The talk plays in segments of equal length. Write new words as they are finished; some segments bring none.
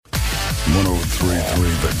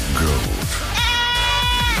103.3 The GOAT.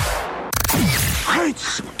 Great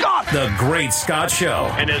Scott! The Great Scott Show.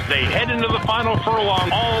 And as they head into the final furlong,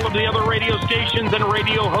 all of the other radio stations and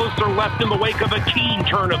radio hosts are left in the wake of a keen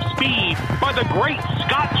turn of speed by the Great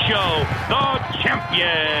Scott Show, the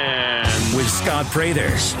champion. With Scott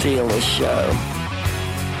Prather. Steal the show.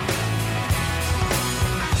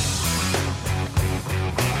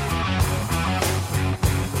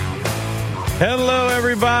 Hello,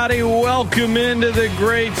 everybody. Welcome into the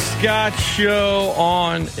Great Scott Show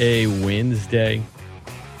on a Wednesday.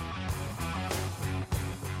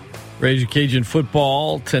 Rage Cajun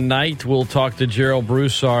football tonight. We'll talk to Gerald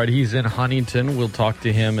Broussard. He's in Huntington. We'll talk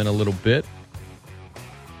to him in a little bit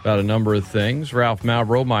about a number of things. Ralph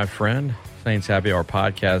Malbrough, my friend, Saints Happy Hour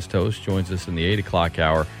podcast host, joins us in the 8 o'clock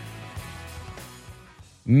hour.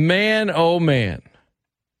 Man, oh man.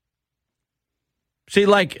 See,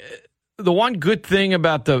 like, the one good thing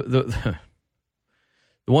about the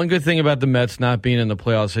one good thing about the Mets not being in the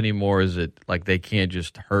playoffs anymore is that, like, they can't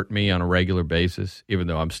just hurt me on a regular basis, even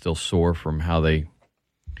though I'm still sore from how they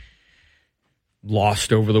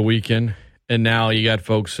lost over the weekend. And now you got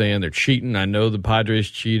folks saying they're cheating. I know the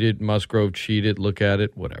Padres cheated, Musgrove cheated. Look at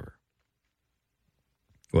it, whatever.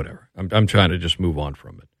 I'm trying to just move on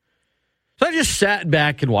from it. So I just sat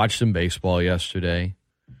back and watched some baseball yesterday.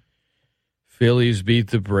 Phillies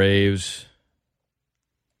beat the Braves.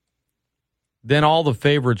 Then all the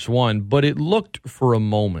favorites won, but it looked for a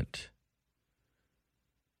moment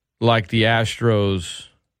like the Astros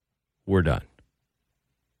were done.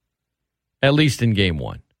 At least in game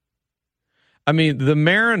one. I mean, the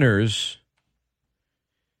Mariners,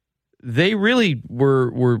 they really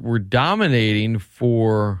were dominating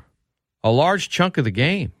for a large chunk of the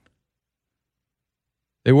game.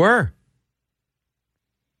 They were.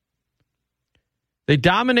 They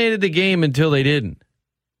dominated the game until they didn't.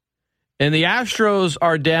 And the Astros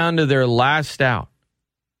are down to their last out.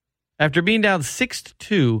 After being down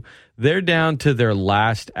 6-2, they're down to their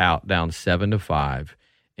last out, down 7-5.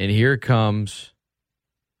 And here comes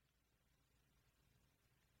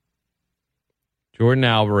Jordan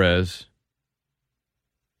Alvarez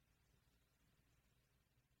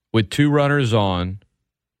with 2 runners on,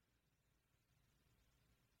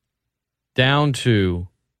 down to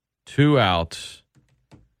 2 outs.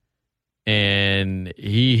 And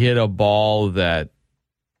he hit a ball that,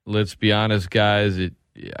 let's be honest, guys,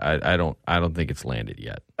 I don't think it's landed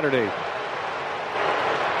yet. Saturday.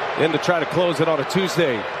 In to try to close it on a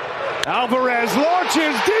Tuesday. Alvarez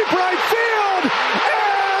launches deep right field,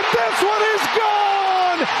 and this one is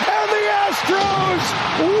gone. And the Astros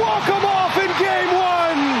walk them off in game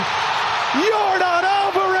 1. Jordan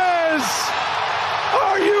Alvarez.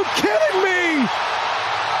 Are you kidding me?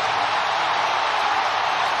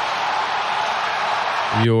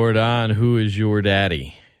 Jordan, who is your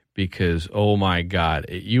daddy? Because, oh my God,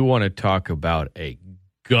 you want to talk about a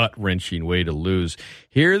gut-wrenching way to lose.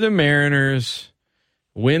 Here the Mariners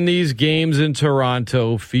win these games in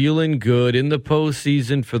Toronto, feeling good in the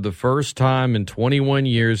postseason for the first time in 21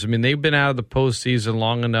 years. I mean, they've been out of the postseason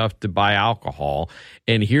long enough to buy alcohol,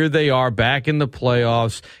 and here they are back in the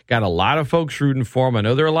playoffs. Got a lot of folks rooting for them. I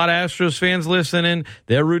know there are a lot of Astros fans listening.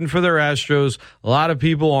 They're rooting for their Astros. A lot of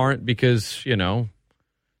people aren't because, you know,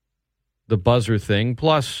 the buzzer thing.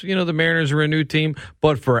 Plus, you know, the Mariners are a new team.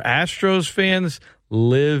 But for Astros fans,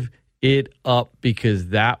 live it up because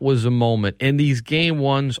that was a moment. And these game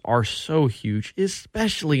ones are so huge,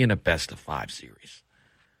 especially in a best-of-5 series.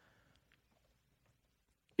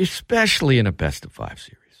 Especially in a best-of-5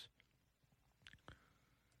 series.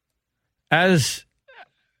 As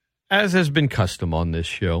has been custom on this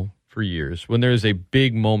show for years, when there's a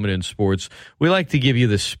big moment in sports, we like to give you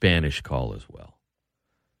the Spanish call as well.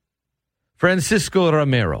 Francisco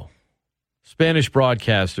Romero, Spanish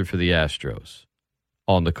broadcaster for the Astros,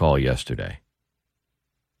 on the call yesterday.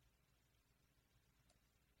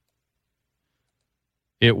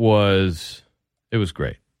 It was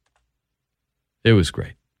great. It was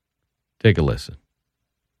great. Take a listen.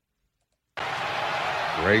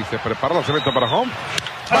 Gray se prepara el lanzamiento para home.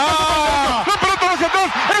 ¡Ah! ¡La pelota hacia atrás!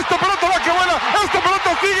 ¡Esta pelota va que vuela! ¡Esta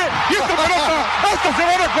pelota sigue! ¡Y esta pelota! ¡Esta se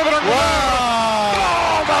va a cuadrangular!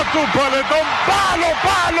 ¡Toma tu paletón! ¡Palo,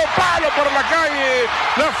 palo, palo por la calle!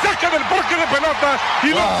 La saca del parque de pelota y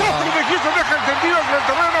los Astros de Houston dejan tendidos en el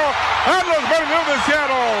terreno a los Mariners de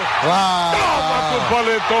Seattle. ¡Toma tu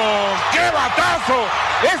paletón! ¡Qué batazo!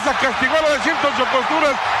 Esa castigó a la de 108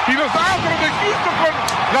 posturas y los Astros de Houston con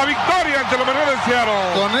la victoria ante los Mariners de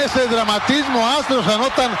Seattle. Con ese dramatismo, Astros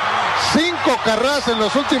anotan 5 carreras en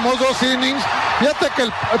los últimos 2 innings. Fíjate que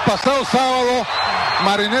el pasado sábado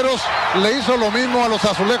Marineros le hizo lo mismo a los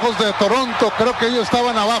Azulejos de Toronto. Creo que ellos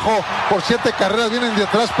estaban abajo por 7 carreras, vienen de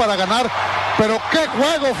atrás para ganar. Pero qué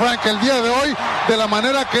juego, Frank, el día de hoy, de la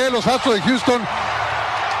manera que los Astros de Houston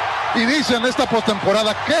inician esta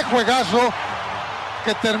postemporada. Qué juegazo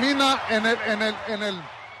que termina en el...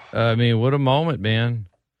 I mean, what a moment, man.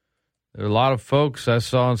 There are a lot of folks I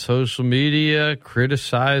saw on social media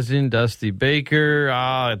criticizing Dusty Baker.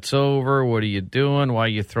 It's over. What are you doing? Why are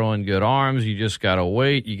you throwing good arms? You just got to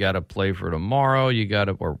wait. You got to play for tomorrow.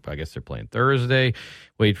 Or I guess they're playing Thursday.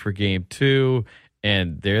 Wait for game 2.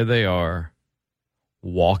 And there they are,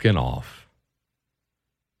 walking off,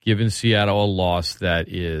 giving Seattle a loss that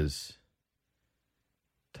is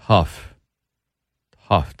tough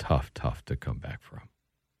to come back from.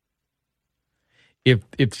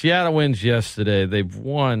 If Seattle wins yesterday, they've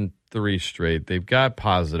won 3 straight. They've got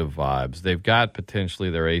positive vibes. They've got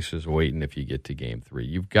potentially their aces waiting if you get to game 3.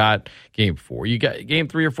 You've got game 4. You got game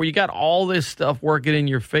 3 or 4. You got all this stuff working in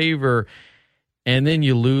your favor, and then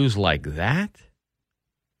you lose like that?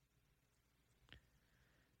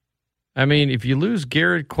 I mean, if you lose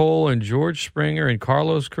Garrett Cole and George Springer and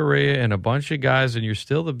Carlos Correa and a bunch of guys and you're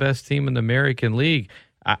still the best team in the American League,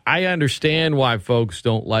 I understand why folks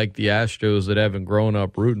don't like the Astros that haven't grown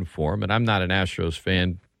up rooting for them, and I'm not an Astros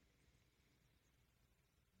fan.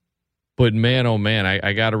 But man, oh man,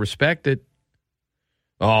 I got to respect it.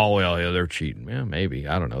 Oh, well, yeah, they're cheating. Yeah, maybe.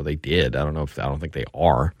 I don't know. They did. I don't think they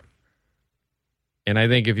are. And I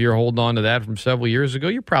think if you're holding on to that from several years ago,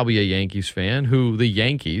 you're probably a Yankees fan who the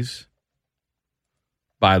Yankees,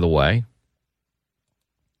 by the way,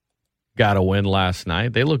 got a win last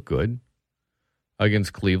night. They look good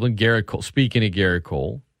against Cleveland. Garrett Cole, speaking of Garrett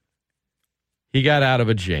Cole, he got out of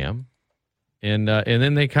a jam, and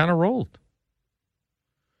then they kind of rolled.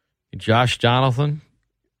 Josh Jonathan,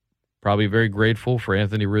 probably very grateful for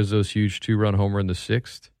Anthony Rizzo's huge 2-run homer in the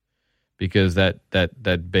 6th, because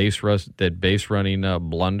that base running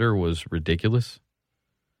blunder was ridiculous.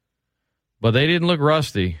 But they didn't look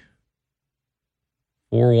rusty.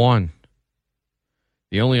 4-1.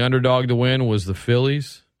 The only underdog to win was the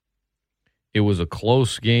Phillies. It was a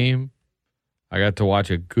close game. I got to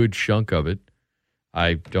watch a good chunk of it.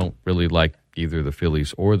 I don't really like either the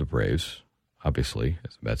Phillies or the Braves, obviously,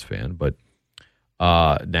 as a Mets fan. But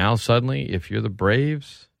now suddenly, if you're the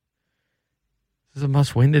Braves, this is a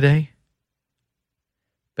must-win today.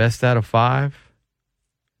 Best out of 5.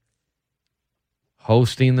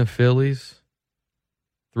 Hosting the Phillies.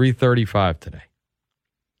 3:35 today.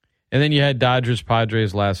 And then you had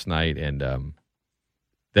Dodgers-Padres last night, and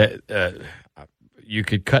that you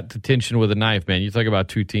could cut the tension with a knife, man. You talk about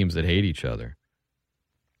 2 teams that hate each other.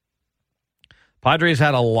 Padres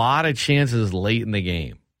had a lot of chances late in the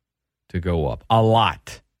game to go up. A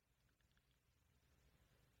lot.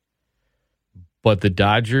 But the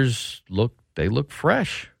Dodgers look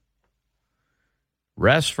fresh.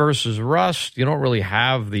 Rest versus rust, you don't really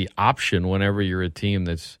have the option whenever you're a team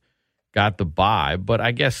that's got the bye, but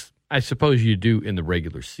I suppose you do in the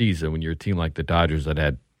regular season when you're a team like the Dodgers that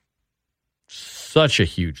had such a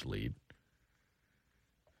huge lead.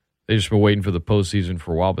 They've just been waiting for the postseason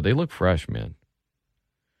for a while, but they look fresh, man.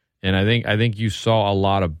 And I think you saw a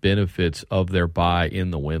lot of benefits of their bye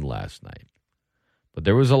in the win last night. But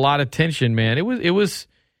there was a lot of tension, man. It was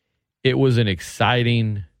an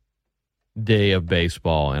exciting day of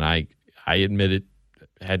baseball, and I admit it,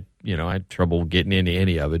 I had trouble getting into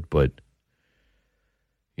any of it, but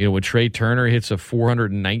when Trey Turner hits a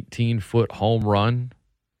 419-foot home run,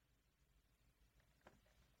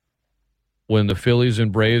 when the Phillies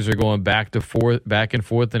and Braves are going back and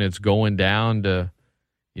forth, and it's going down to,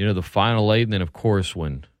 the final 8, and then, of course,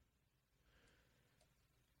 when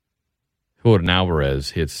Jordan Alvarez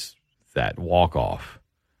hits that walk-off,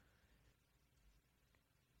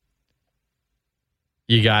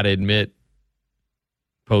 you got to admit,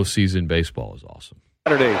 postseason baseball is awesome.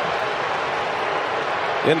 Saturday.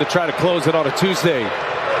 In to try to close it on a Tuesday.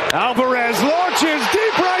 Alvarez launches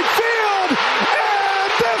deep right field,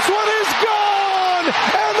 and this one is gone,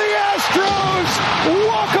 and the Astros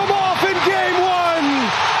walk them off in game 1.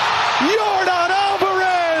 Jordan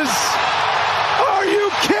Alvarez, are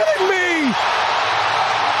you kidding me?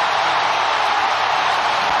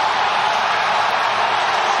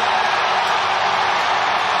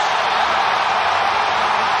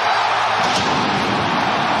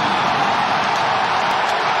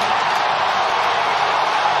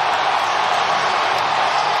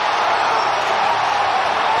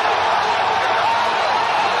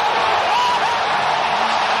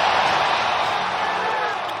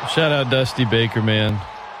 Shout out Dusty Baker, man.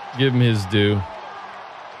 Give him his due.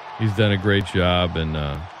 He's done a great job, and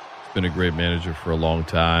been a great manager for a long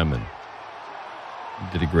time and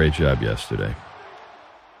did a great job yesterday.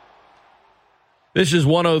 This is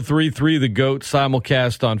 103.3 The GOAT,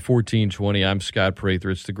 simulcast on 1420. I'm Scott Prather.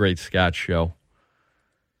 It's the Great Scott Show.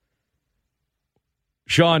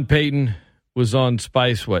 Sean Payton was on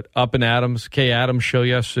Spice, Up and Adams, Kay Adams show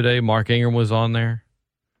yesterday. Mark Ingram was on there.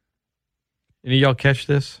 Any of y'all catch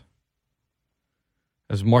this?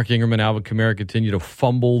 As Mark Ingram and Alvin Kamara continue to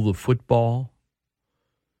fumble the football.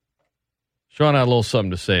 Sean had a little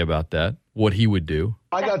something to say about that, what he would do.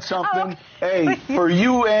 I got something. Hey, for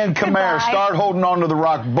you and Kamara, start holding on to the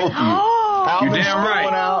rock, both of you. Alvin's You're damn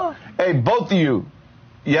right. Out. Hey, both of you.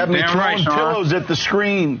 You have me Damn throwing right, pillows at the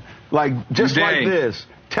screen, just like this.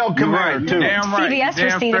 Tell Kamara, too. Damn right. CVS Damn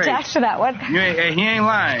receipt straight. attached to that one. He ain't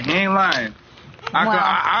lying. He ain't lying.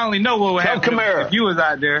 I only know what would happen if you was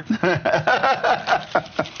out there.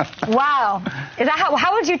 Wow. Is that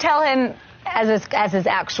how would you tell him as his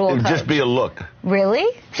actual It'd coach? just be a look. Really?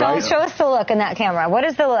 Show Right. us the look in that camera. What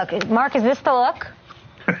is the look? Mark, is this the look?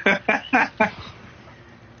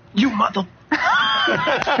 You mother... This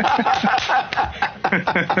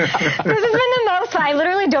has been the most. I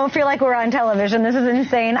literally don't feel like we're on television. This is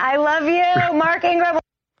insane. I love you, Mark Ingram.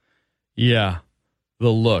 Yeah, the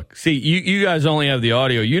look. See, you guys only have the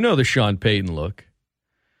audio. You know the Sean Payton look.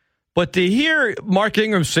 But to hear Mark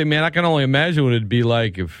Ingram say, man, I can only imagine what it'd be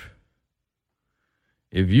like if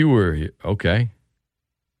you were, okay.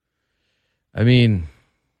 I mean,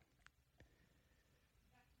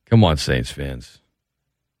 come on, Saints fans.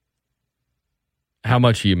 How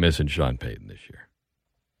much are you missing Sean Payton this year?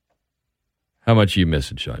 How much are you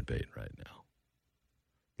missing Sean Payton right now?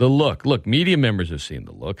 The look. Look, media members have seen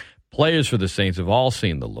the look. Players for the Saints have all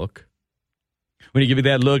seen the look. When you give you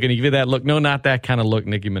that look and you give you that look, no, not that kind of look,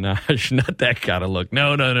 Nicki Minaj. Not that kind of look.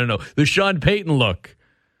 No. The Sean Payton look.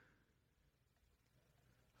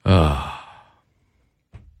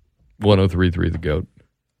 103.3 The GOAT.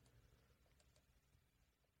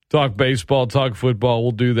 Talk baseball, talk football.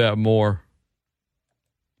 We'll do that more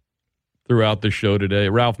throughout the show today.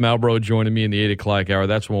 Ralph Malbrough joining me in the 8 o'clock hour.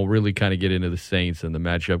 That's when we'll really kind of get into the Saints and the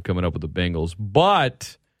matchup coming up with the Bengals.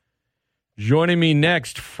 But joining me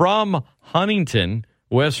next from Huntington,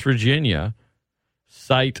 West Virginia,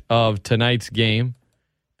 site of tonight's game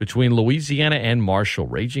between Louisiana and Marshall.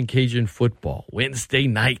 Raging Cajun football, Wednesday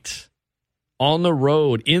night, on the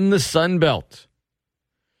road, in the Sun Belt.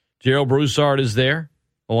 Gerald Broussard is there,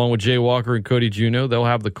 along with Jay Walker and Cody Juneau. They'll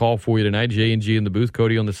have the call for you tonight. Jay and G in the booth,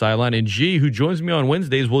 Cody on the sideline. And G, who joins me on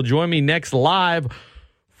Wednesdays, will join me next live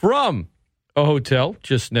from a hotel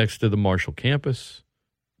just next to the Marshall campus.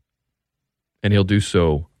 And he'll do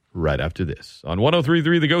so right after this. On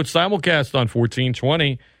 103.3 The GOAT simulcast on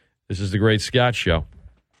 1420. This is the Great Scott Show.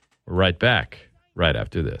 We're right back right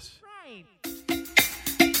after this.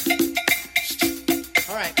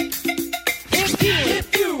 All right.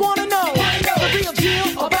 If you want to know the real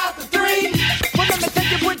deal about the three, well, let me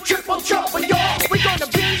take it with triple trouble, y'all. We're going to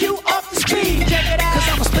bring you up to speed. Check it out. 'Cause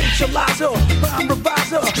I'm a specializer, I'm a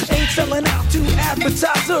reviser. Ain't selling out to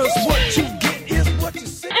advertisers. What you get is what you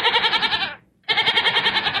see.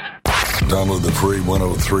 Download the free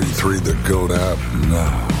 103.3 The GOAT app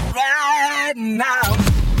now. Right now.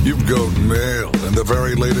 You've got mail and the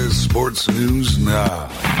very latest sports news now.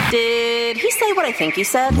 Did he say what I think he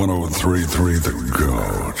said? 103.3 The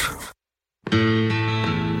GOAT.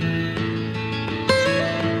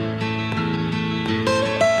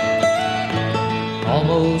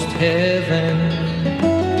 Almost heaven,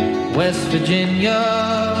 West Virginia,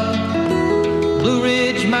 Blue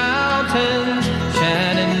Ridge Mountains,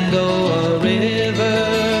 Shenandoah River.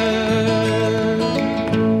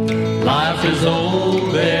 Life is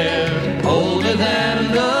old there, older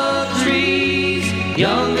than the trees,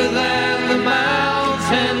 younger than the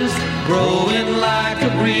mountains, growing like a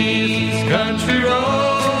breeze. Country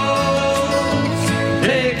roads,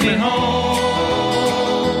 take me home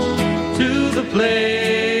to the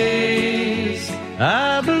place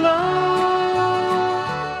I belong,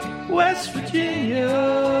 West Virginia,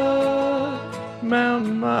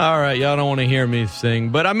 Mountain Mile. All right, y'all don't want to hear me sing,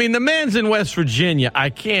 but I mean, the man's in West Virginia. I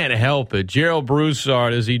can't help it. Gerald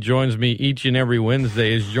Broussard, as he joins me each and every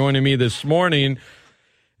Wednesday, is joining me this morning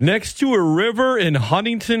next to a river in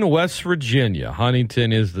Huntington, West Virginia.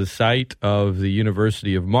 Huntington is the site of the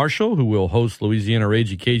University of Marshall, who will host Louisiana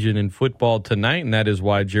Raging Cajun in football tonight, and that is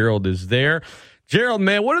why Gerald is there. Gerald,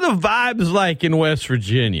 man, what are the vibes like in West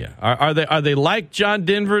Virginia? Are they like John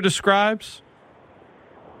Denver describes?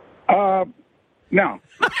 No.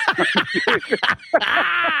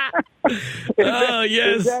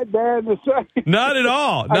 Yes. Is that bad to say? Not at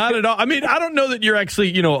all. Not at all. I mean, I don't know that you're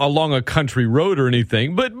actually, along a country road or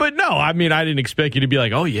anything, but no, I mean, I didn't expect you to be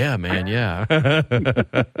like, oh, yeah, man, yeah.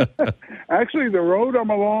 Actually, the road I'm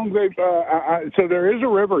along, so there is a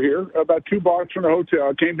river here, about 2 blocks from the hotel.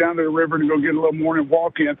 I came down to the river to go get a little morning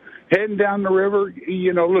walk in. Heading down the river,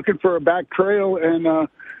 looking for a back trail, and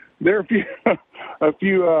there are a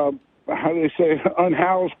few how do they say,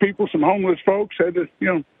 unhoused people, some homeless folks had to,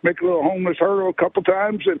 make a little homeless hurdle a couple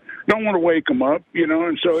times, and don't want to wake them up,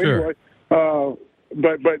 and so sure. Anyway,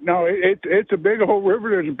 but no, it's a big old river.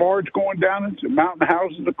 There's a barge going down into mountain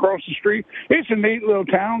houses across the street. It's a neat little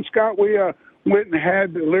town, Scott. We went and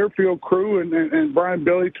had the Learfield crew, and Brian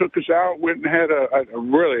Billy took us out, went and had a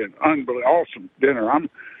really an unbelievable, awesome dinner. I'm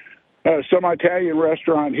some Italian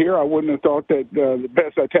restaurant here. I wouldn't have thought that the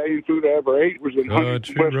best Italian food I ever ate was in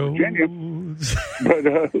West Virginia.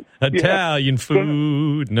 But Italian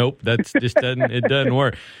food. Nope, that's just doesn't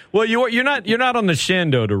work. Well, you're not on the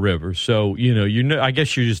Shenandoah River, so I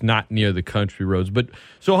guess you're just not near the country roads. But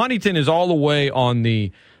so Huntington is all the way on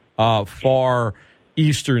the far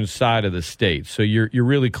eastern side of the state, so you're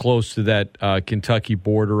really close to that Kentucky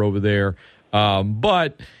border over there.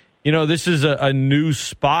 But this is a new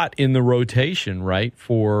spot in the rotation, right,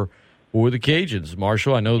 for the Cajuns.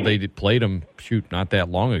 Marshall, I know they played them, not that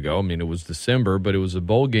long ago. I mean, it was December, but it was a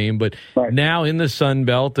bowl game. But now in the Sun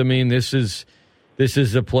Belt, I mean, this is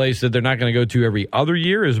a place that they're not going to go to every other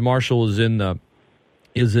year, as Marshall is in the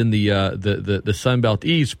Sun Belt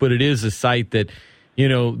East. But it is a site that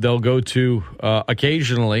they'll go to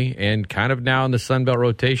occasionally, and kind of now in the Sun Belt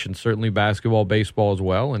rotation. Certainly basketball, baseball as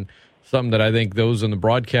well, and something that I think those in the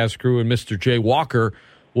broadcast crew and Mr. Jay Walker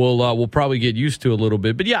will probably get used to a little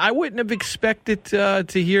bit. But, yeah, I wouldn't have expected to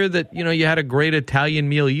hear that, you had a great Italian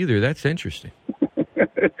meal either. That's interesting.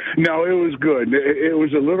 No, it was good. It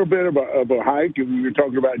was a little bit of a hike. We were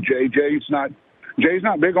talking about Jay. Jay's not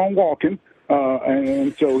big on walking,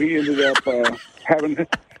 and so he ended up having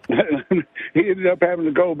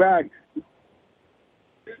to go back.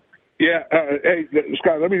 Yeah, hey,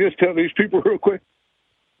 Scott, let me just tell these people real quick.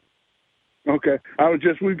 Okay.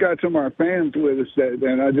 We've got some of our fans with us,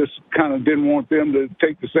 and I just kind of didn't want them to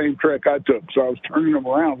take the same trek I took, so I was turning them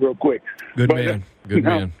around real quick. Good man. Give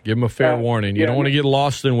them a fair warning. You don't want to get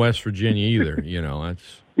lost in West Virginia either,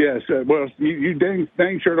 that's... Yes, well, you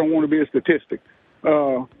dang sure don't want to be a statistic.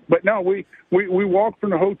 But no, we walked from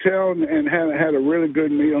the hotel and had a really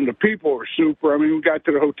good meal, and the people were super. I mean, we got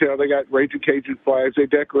to the hotel, they got Raging Cajun flags, they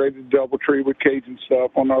decorated the DoubleTree with Cajun stuff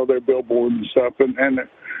on all their billboards and stuff, and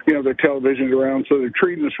their television's around, so they're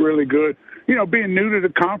treating us really good. Being new to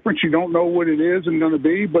the conference, you don't know what it is and going to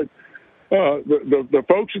be, but the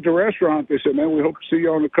folks at the restaurant, they said, man, we hope to see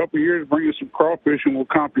you in a couple of years, bring us some crawfish and we'll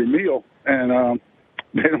comp your meal. And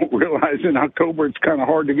they don't realize in October it's kind of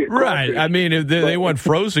hard to get crawfish. Right. I mean, if they want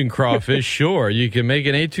frozen crawfish, sure, you can make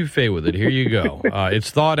an etouffee with it. Here you go. It's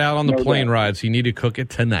thawed out on the plane ride, so you need to cook it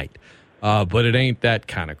tonight. But it ain't that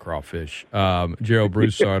kind of crawfish. Gerald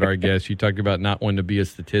Broussard, our guest, you talked about not wanting to be a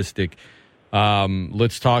statistic.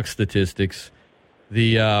 Let's talk statistics.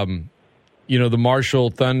 The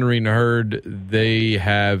Marshall Thundering Herd, they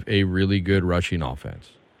have a really good rushing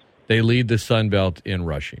offense. They lead the Sun Belt in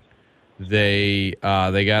rushing. They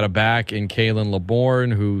got a back in Kalen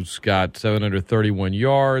LeBourne, who's got 731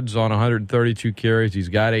 yards on 132 carries. He's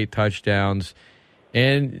got 8 touchdowns.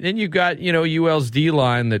 And then you've got, UL's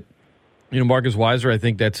D-line that, Marcus Weiser, I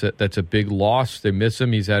think that's a big loss. They miss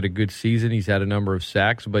him. He's had a good season. He's had a number of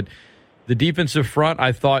sacks. But the defensive front,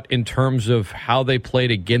 I thought, in terms of how they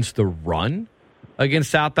played against the run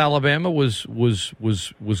against South Alabama was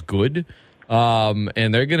good.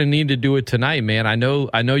 And they're going to need to do it tonight, man. I know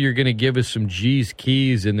you're going to give us some G's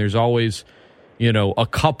keys, and there's always, a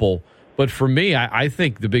couple. But for me, I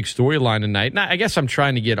think the big storyline tonight, and I guess I'm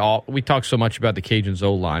trying to get we talk so much about the Cajuns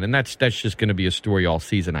O-line, and that's just going to be a story all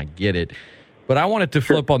season. I get it. But I wanted to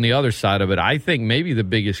flip on the other side of it. I think maybe the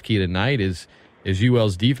biggest key tonight is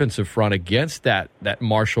UL's defensive front against that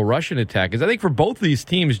Marshall rushing attack. Because I think for both of these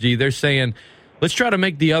teams, G, they're saying, let's try to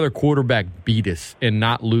make the other quarterback beat us and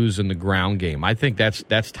not lose in the ground game. I think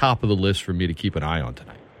that's top of the list for me to keep an eye on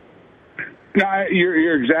tonight. No,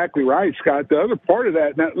 you're exactly right, Scott. The other part of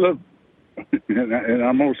that, now, look, and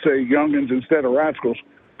I'm going to say youngins instead of rascals,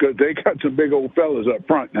 because they got some big old fellas up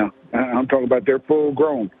front now. I'm talking about they're full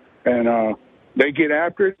grown. And they get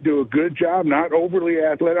after it, do a good job, not overly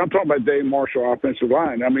athletic. I'm talking about Dave Marshall offensive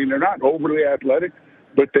line. I mean, they're not overly athletic,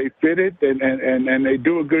 but they fit it, and they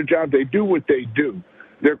do a good job. They do what they do.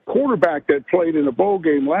 Their quarterback that played in the bowl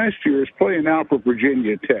game last year is playing now for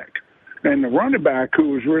Virginia Tech. And the running back, who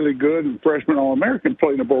was really good and freshman All-American,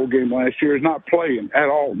 played in a bowl game last year, is not playing at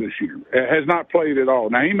all this year. Has not played at all.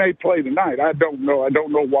 Now, he may play tonight. I don't know. I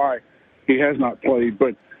don't know why he has not played.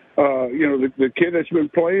 But, the kid that's been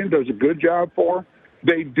playing does a good job for him.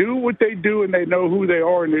 They do what they do, and they know who they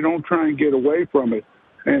are, and they don't try and get away from it.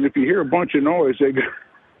 And if you hear a bunch of noise, they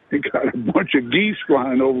got a bunch of geese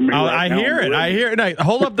flying over me. I hear it. No,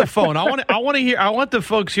 hold up the phone. I want the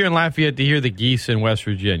folks here in Lafayette to hear the geese in West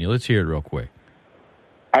Virginia. Let's hear it real quick.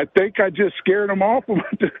 I think I just scared them off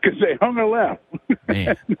because they hung a left.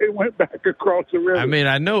 Man. They went back across the river. I mean,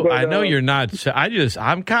 I know you're not.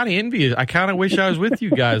 I'm kind of envious. I kind of wish I was with you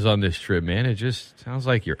guys on this trip, man. It just sounds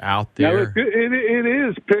like you're out there. Now, it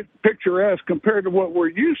is picturesque compared to what we're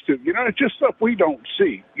used to. It's just stuff we don't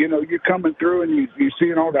see. You're coming through and you're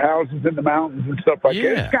seeing all the houses in the mountains and stuff like that.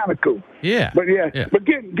 It's kind of cool. Yeah. But but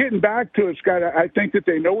getting back to it, Scott, I think that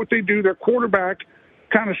they know what they do. Their quarterback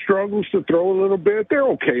kind of struggles to throw a little bit. They're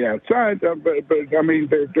okay outside, but I mean,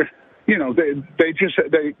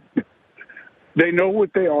 they know what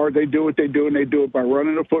they are. They do what they do, and they do it by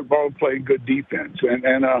running the football and playing good defense. And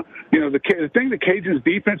the thing the Cajuns'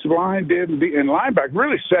 defensive line did and linebacker,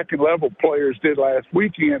 really second-level players did last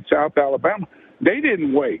week against South Alabama, they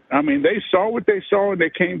didn't wait. I mean, they saw what they saw, and they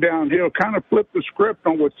came downhill, kind of flipped the script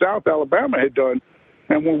on what South Alabama had done.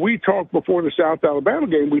 And when we talked before the South Alabama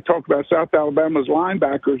game, we talked about South Alabama's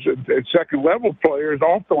linebackers and second-level players,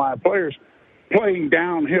 off-the-line players, playing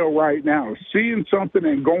downhill right now, seeing something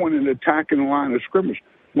and going and attacking the line of scrimmage.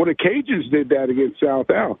 Well, the Cajuns did that against South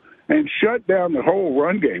Al and shut down the whole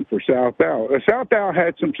run game for South Al. South Al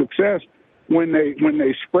had some success when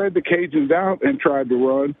they spread the Cajuns out and tried to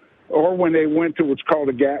run, or when they went to what's called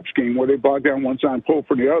a gap scheme, where they block down one side and pull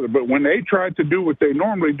for the other. But when they tried to do what they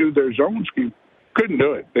normally do, their zone scheme, couldn't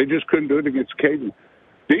do it. They just couldn't do it against the Cajuns.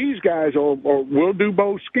 These guys will do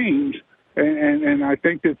both schemes, and I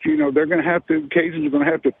think that they're going to have to. Cajuns are going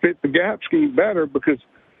to have to fit the gap scheme better, because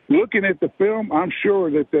looking at the film, I'm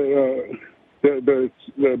sure that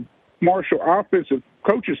the Marshall offensive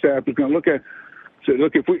coaching staff is going to look at. So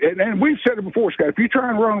look, if we and we've said it before, Scott. If you try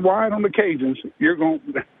and run wide on the Cajuns,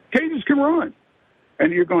 Cajuns can run,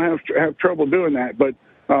 and you're going to have trouble doing that. But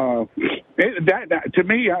that to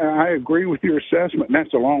me, I agree with your assessment, and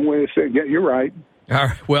that's a long way of saying, yeah, you're right. All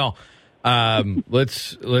right. Well,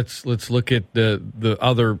 let's look at the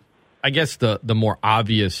other, I guess the more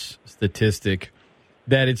obvious statistic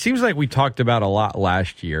that it seems like we talked about a lot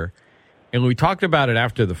last year, and we talked about it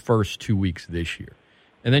after the first 2 weeks this year.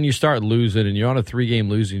 And then you start losing, and you're on a 3-game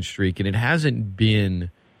losing streak, and it hasn't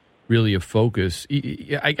been really a focus.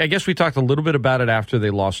 I guess we talked a little bit about it after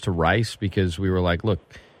they lost to Rice, because we were like, look,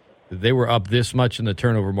 they were up this much in the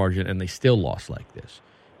turnover margin, and they still lost like this.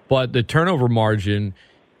 But the turnover margin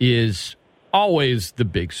is always the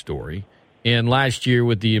big story. And last year,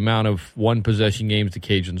 with the amount of one-possession games the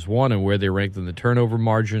Cajuns won and where they ranked in the turnover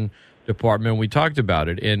margin department, we talked about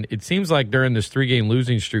it. And it seems like during this 3-game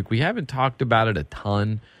losing streak, we haven't talked about it a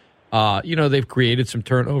ton. They've created some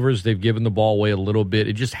turnovers. They've given the ball away a little bit.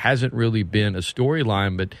 It just hasn't really been a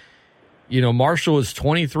storyline. But, Marshall is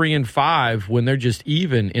 23-5 when they're just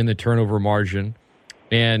even in the turnover margin.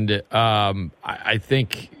 And I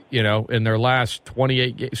think, in their last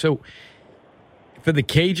 28 games. So for the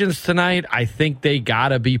Cajuns tonight, I think they got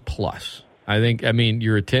to be plus. You're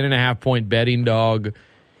a 10.5-point betting dog.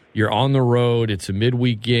 You're on the road. It's a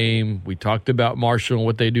midweek game. We talked about Marshall and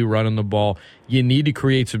what they do running the ball. You need to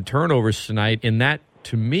create some turnovers tonight, and that,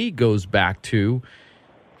 to me, goes back to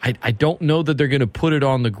I don't know that they're going to put it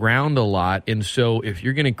on the ground a lot, and so if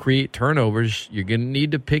you're going to create turnovers, you're going to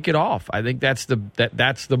need to pick it off. I think that's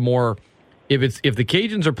the more if the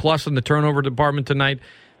Cajuns are plus in the turnover department tonight,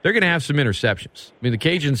 they're going to have some interceptions. The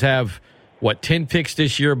Cajuns have 10 picks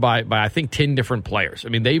this year by I think 10 different players.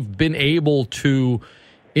 They've been able to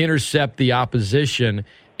intercept the opposition,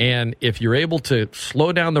 and if you're able to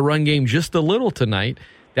slow down the run game just a little tonight,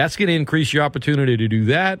 that's going to increase your opportunity to do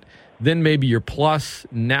that. Then maybe you're plus.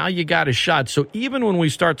 Now you got a shot. So even when we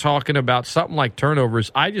start talking about something like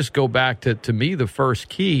turnovers, I just go back to me, the first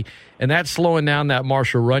key, and that's slowing down that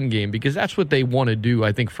Marshall run game, because that's what they want to do,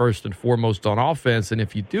 I think, first and foremost on offense. And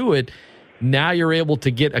if you do it, now you're able to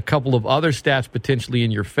get a couple of other stats potentially in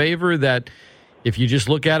your favor that if you just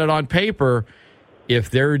look at it on paper, if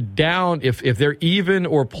they're down, if they're even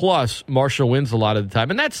or plus, Marshall wins a lot of the time.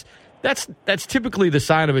 And that's typically the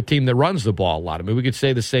sign of a team that runs the ball a lot. We could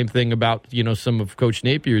say the same thing about, some of Coach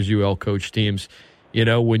Napier's UL coach teams.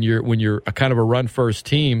 When you're a kind of a run first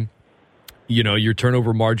team, your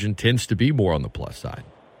turnover margin tends to be more on the plus side.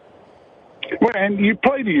 Well, and you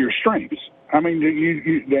play to your strengths. I mean,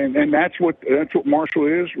 and that's what Marshall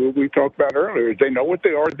is. What we talked about earlier. They know what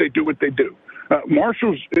they are. They do what they do.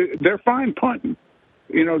 Marshall's they're fine punting.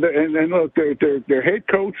 You know, and look, their head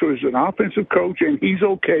coach was an offensive coach, and he's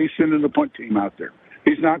okay sending the punt team out there.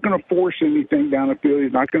 He's not going to force anything down the field.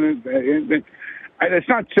 He's not going to. It's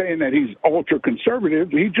not saying that he's ultra conservative.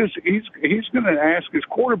 He's going to ask his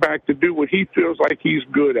quarterback to do what he feels like he's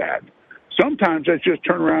good at. Sometimes that's just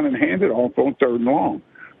turn around and hand it off on 3rd and long.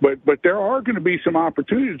 But there are going to be some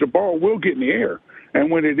opportunities. The ball will get in the air. And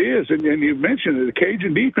when it is, and you mentioned it, the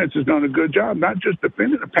Cajun defense has done a good job, not just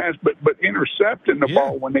defending the pass, but intercepting the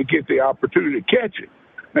ball when they get the opportunity to catch it.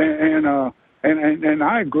 And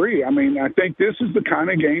I agree. I mean, I think this is the kind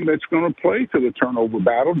of game that's going to play to the turnover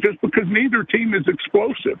battle just because neither team is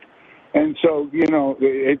explosive. And so, you know,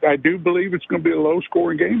 I do believe it's going to be a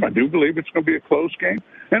low-scoring game. I do believe it's going to be a close game.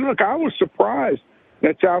 And, look, I was surprised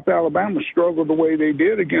that South Alabama struggled the way they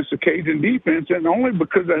did against the Cajun defense, and only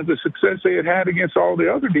because of the success they had against all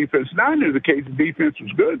the other defenses. Now, I knew the Cajun defense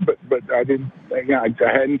was good, but I didn't. I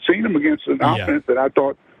hadn't seen them against an offense that I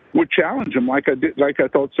thought would challenge them like I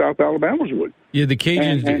thought South Alabama's would. Yeah, the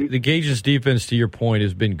Cajuns defense, to your point,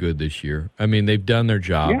 has been good this year. I mean, they've done their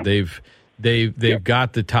job. Yeah. They've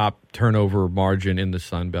got the top turnover margin in the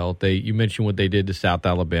Sun Belt. You mentioned what they did to South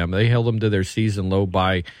Alabama. They held them to their season low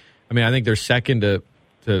by. I mean, I think their second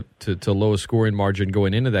to lowest scoring margin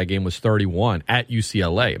going into that game was 31 at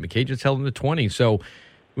UCLA. I mean, Cajuns held them to 20. So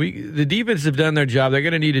the defense have done their job. They're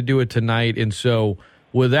going to need to do it tonight. And so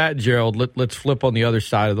with that, Gerald, let's flip on the other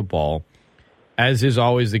side of the ball. As is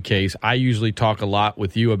always the case, I usually talk a lot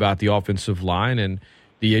with you about the offensive line and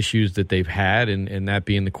the issues that they've had, and that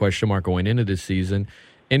being the question mark going into this season.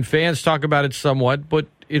 And fans talk about it somewhat, but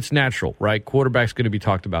it's natural, right? Quarterback's going to be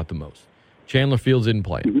talked about the most. Chandler Fields didn't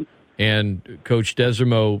play. Mm-hmm. And Coach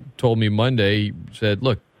Desormeaux told me Monday, he said,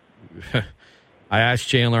 look, I asked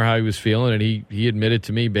Chandler how he was feeling, and he admitted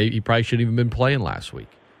to me he probably shouldn't even been playing last week.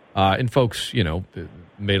 And folks, you know,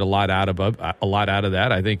 made a lot out of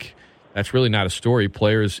that. I think that's really not a story.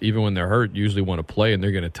 Players, even when they're hurt, usually want to play, and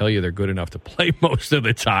they're going to tell you they're good enough to play most of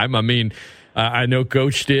the time. I mean, I know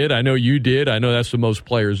Coach did. I know you did. I know that's what most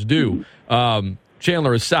players do.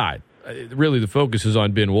 Chandler aside, really the focus is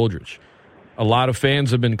on Ben Woldridge. A lot of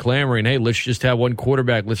fans have been clamoring, hey, let's just have one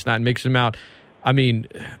quarterback. Let's not mix them out. I mean,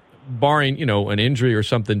 barring, you know, an injury or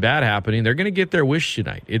something bad happening, they're going to get their wish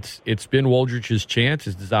tonight. It's Ben Woldridge's chance.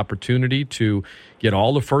 It's his opportunity to get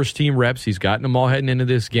all the first-team reps. He's gotten them all heading into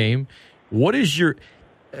this game. What is your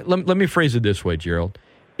 – let me phrase it this way, Gerald.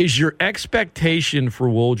 Is your expectation for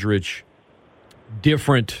Woldridge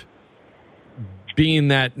different being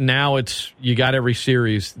that now it's you got every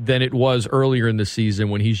series than it was earlier in the season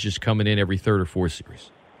when he's just coming in every third or fourth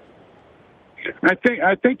series? I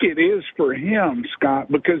think it is for him,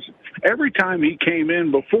 Scott, because every time he came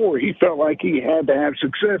in before, he felt like he had to have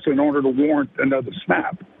success in order to warrant another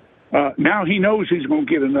snap. Now he knows he's going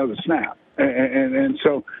to get another snap, and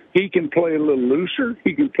so he can play a little looser,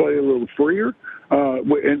 he can play a little freer,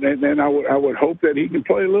 and I would hope that he can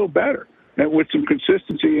play a little better. And with some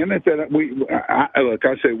consistency in it, that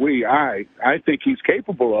I think he's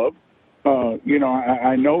capable of.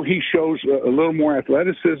 I know he shows a little more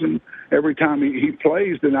athleticism every time he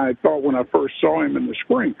plays than I thought when I first saw him in the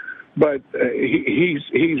spring. But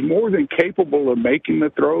he's more than capable of making the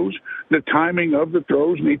throws. The timing of the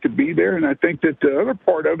throws need to be there, and I think that the other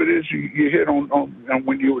part of it is you hit on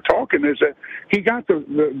when you were talking is that he got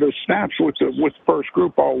the snaps with the first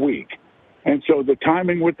group all week. And so the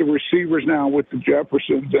timing with the receivers now, with the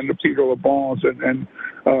Jeffersons and the Peter LeBons and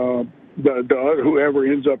the other, whoever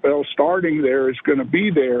ends up starting there is going to be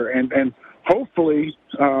there. And hopefully,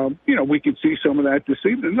 we can see some of that this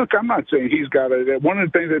evening. Look, I'm not saying he's got it. One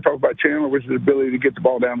of the things they talk about Chandler was the ability to get the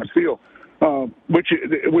ball down the field, which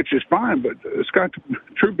is fine. But, Scott,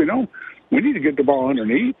 truth be known, we need to get the ball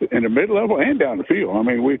underneath in the mid-level and down the field. I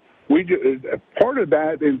mean, we part of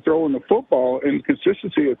that in throwing the football and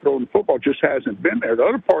consistency of throwing the football just hasn't been there. The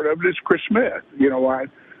other part of it is Chris Smith.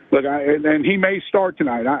 And he may start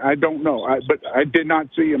tonight. I don't know. But I did not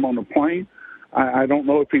see him on the plane. I don't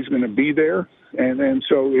know if he's going to be there. And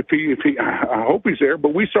so if he, I hope he's there.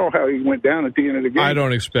 But we saw how he went down at the end of the game. I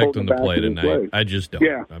don't expect him to play tonight. I just don't.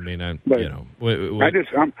 Yeah. I mean, I'm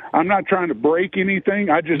not trying to break anything.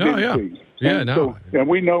 I just didn't see. Yeah, no. And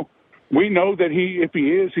we know that if he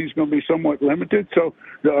is, he's going to be somewhat limited. So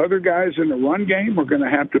the other guys in the run game are going to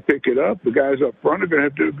have to pick it up. The guys up front are going to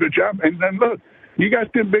have to do a good job. And then look, you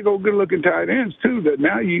got them big old good-looking tight ends, too, that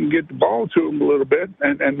now you can get the ball to them a little bit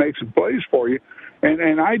and make some plays for you.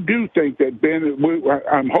 And I do think that Ben,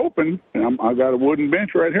 I'm hoping, and I got a wooden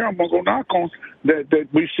bench right here I'm going to go knock on, that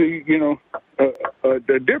we see,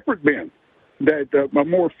 a different Ben, that a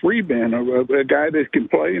more free Ben, a guy that can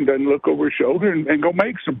play and doesn't look over his shoulder and go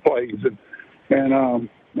make some plays. And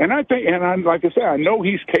I think, like I said, I know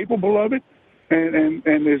he's capable of it. And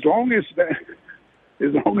as long as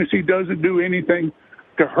he doesn't do anything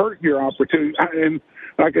to hurt your opportunity, and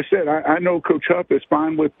like I said, I know Coach Huff is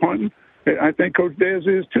fine with punting. I think Coach Dez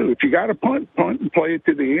is too. If you got to punt and play it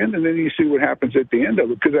to the end, and then you see what happens at the end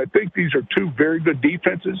of it. Because I think these are two very good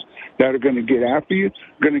defenses that are going to get after you,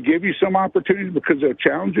 going to give you some opportunities because they'll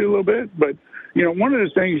challenge you a little bit. But one of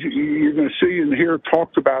the things you're going to see and hear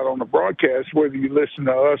talked about on the broadcast, whether you listen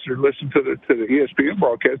to us or listen to the ESPN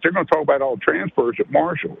broadcast, they're going to talk about all transfers at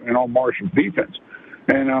Marshall and all Marshall's defense.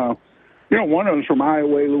 And one of them's from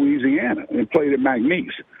Iowa, Louisiana, and played at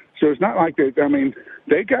McNeese. So it's not like they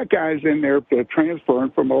got guys in there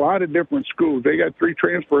transferring from a lot of different schools. They got 3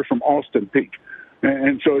 transfers from Austin Peay.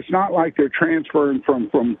 And so it's not like they're transferring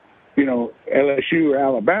from LSU or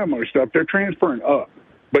Alabama or stuff. They're transferring up.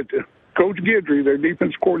 But Coach Guidry, their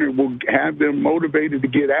defense coordinator, will have them motivated to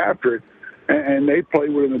get after it, and they play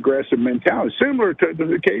with an aggressive mentality, similar to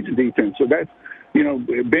the Cajun defense. So that's,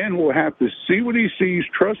 Ben will have to see what he sees,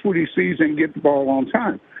 trust what he sees, and get the ball on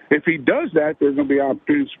time. If he does that, there's going to be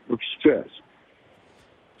opportunities for success.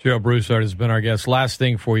 Gerald Broussard has been our guest. Last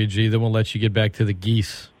thing for you, G, then we'll let you get back to the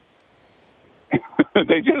geese.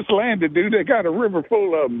 They just landed, dude. They got a river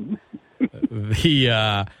full of them.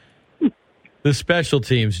 The special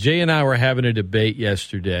teams. Jay and I were having a debate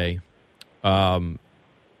yesterday.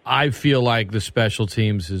 I feel like the special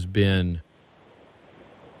teams has been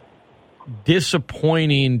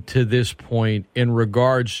disappointing to this point in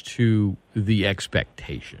regards to the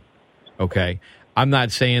expectation. Okay? I'm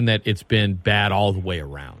not saying that it's been bad all the way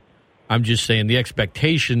around. I'm just saying the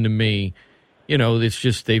expectation to me, it's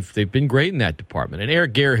just they've been great in that department. And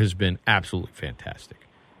Eric Garrett has been absolutely fantastic.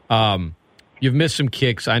 You've missed some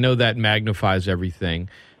kicks. I know that magnifies everything.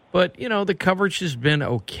 But, the coverage has been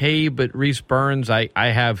okay. But Reese Burns, I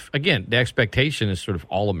have, again, the expectation is sort of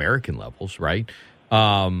all-American levels, right?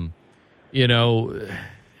 I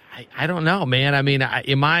don't know, man. I mean,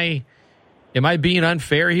 am I being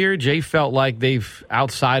unfair here? Jay felt like they've,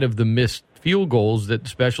 outside of the missed field goals, that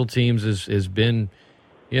special teams has been,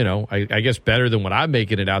 I guess better than what I'm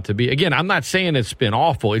making it out to be. Again, I'm not saying it's been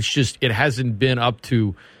awful. It's just it hasn't been up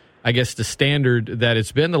to, I guess, the standard that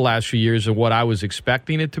it's been the last few years of what I was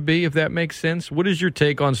expecting it to be, if that makes sense. What is your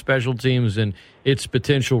take on special teams and its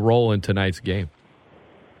potential role in tonight's game?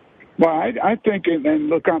 Well, I think, and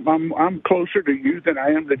look, I'm closer to you than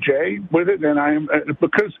I am to Jay with it, than I am,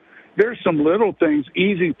 because there's some little things,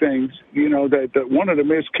 easy things, that one of the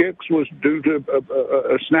missed kicks was due to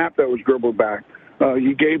a snap that was dribbled back.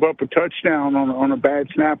 You gave up a touchdown on a bad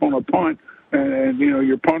snap on a punt, and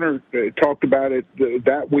your punter talked about it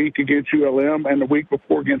that week against ULM and the week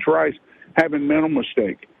before against Rice, having mental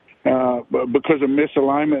mistake because of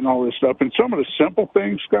misalignment and all this stuff. And some of the simple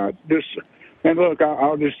things, Scott, and look,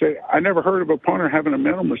 I'll just say, I never heard of a punter having a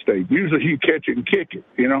mental mistake. Usually you catch it and kick it,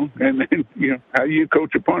 and then, how do you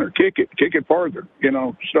coach a punter? Kick it farther,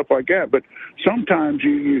 stuff like that. But sometimes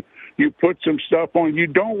you put some stuff on. You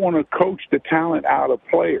don't want to coach the talent out of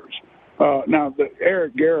players. Now,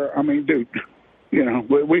 Eric Garrett, dude,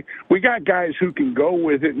 we got guys who can go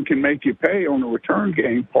with it and can make you pay on the return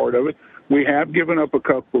game part of it. We have given up a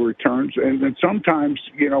couple of returns. And then sometimes,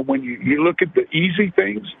 when you look at the easy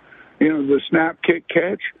things, the snap, kick,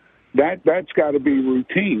 catch, that's got to be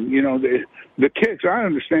routine. The kicks, I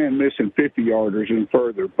understand missing 50-yarders and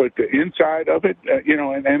further, but the inside of it,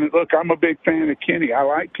 and look, I'm a big fan of Kenny. I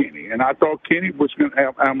like Kenny, and I thought Kenny was going to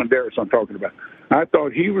have Almendaris I'm talking about. I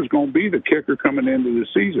thought he was going to be the kicker coming into the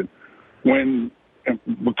season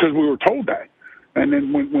because we were told that. And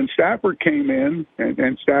then when Stafford came in,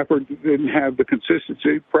 and Stafford didn't have the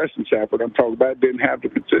consistency, Preston Stafford I'm talking about, didn't have the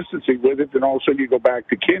consistency with it, then all of a sudden you go back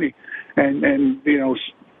to Kenny, and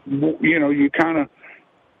you kind of,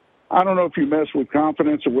 I don't know if you mess with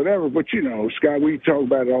confidence or whatever, but Scott, we talk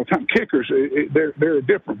about it all the time. Kickers, they're a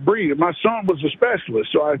different breed. My son was a specialist,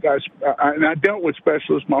 so I dealt with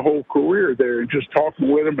specialists my whole career there, and just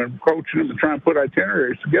talking with them and coaching them and trying to put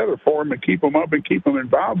itineraries together for them and keep them up and keep them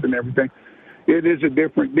involved in everything. It is a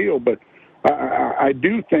different deal, but I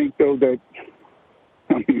do think though that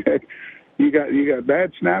you got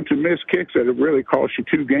bad snaps and missed kicks that have really cost you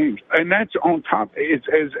 2 games, and that's on top. It's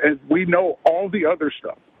as we know all the other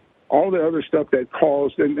stuff that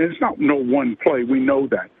caused, and it's not no one play. We know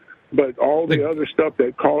that, But all the other stuff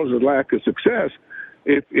that causes lack of success,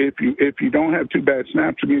 if you don't have 2 bad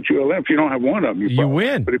snaps against ULM, if you don't have one of them, you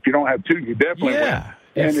win. But if you don't have 2, you definitely win.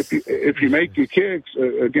 And if you make your kicks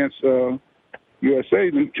against USA,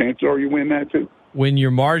 then chances are you win that too. When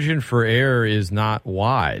your margin for error is not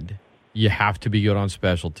wide, you have to be good on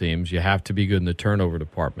special teams. You have to be good in the turnover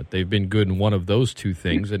department. They've been good in one of those 2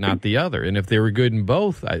 things and not the other. And if they were good in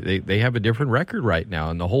both, they have a different record right now.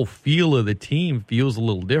 And the whole feel of the team feels a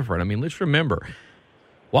little different. I mean, let's remember,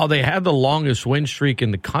 while they had the longest win streak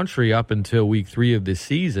in the country up until week 3 of this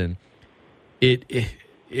season,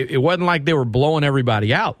 it wasn't like they were blowing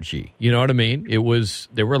everybody out, G. You know what I mean?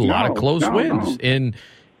 There were a lot of close wins.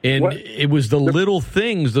 And it was the little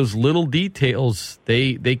things, those little details,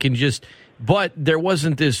 they can just – but there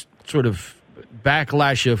wasn't this sort of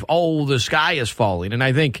backlash of, oh, the sky is falling. And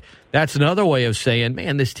I think that's another way of saying,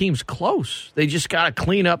 man, this team's close. They just got to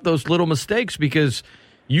clean up those little mistakes because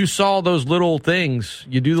you saw those little things.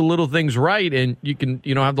 You do the little things right, and you can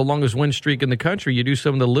have the longest win streak in the country. You do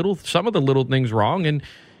some of the little things wrong, and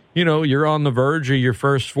you're on the verge of your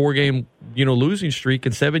first 4-game losing streak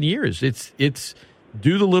in 7 years. It's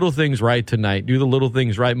do the little things right tonight. Do the little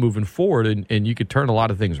things right moving forward, and you could turn a lot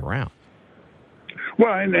of things around.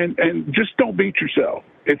 Well, and just don't beat yourself.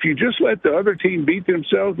 If you just let the other team beat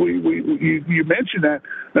themselves, you mentioned that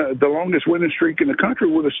the longest winning streak in the country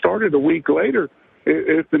would have started a week later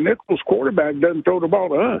if the Nichols quarterback doesn't throw the ball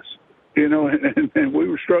to us. And we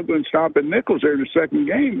were struggling stopping Nichols there in the second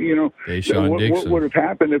game. What would have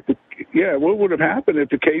happened if the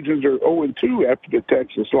Cajuns are 0-2 after the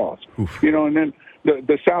Texas loss? Oof. And then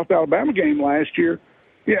the South Alabama game last year.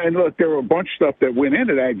 Yeah, and look, there were a bunch of stuff that went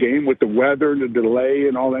into that game with the weather and the delay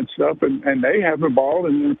and all that stuff, and they have the ball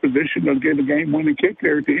and in a position to get a game-winning kick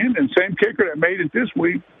there at the end. And same kicker that made it this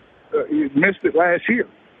week missed it last year,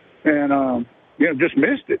 and just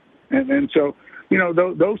missed it. And so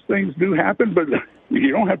those things do happen, but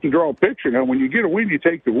you don't have to draw a picture. When you get a win, you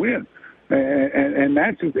take the win, and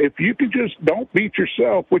that's if you can just don't beat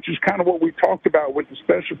yourself, which is kind of what we talked about with the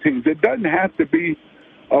special teams. It doesn't have to be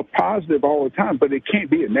a positive all the time, but it can't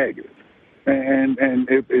be a negative. And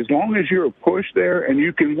as long as you're a push there and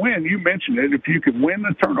you can win, you mentioned it, if you can win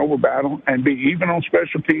the turnover battle and be even on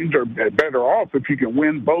special teams, or better off if you can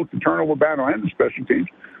win both the turnover battle and the special teams,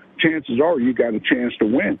 chances are you got a chance to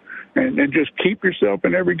win. And just keep yourself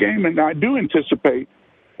in every game. And I do anticipate,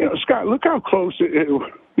 Scott, look how close a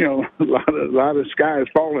lot of sky is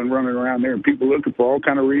falling running around there and people looking for all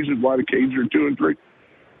kind of reasons why the Cajuns are 2-3.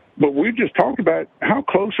 But we just talked about how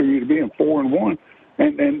close are you to being 4-1,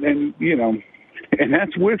 and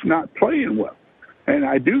that's with not playing well. And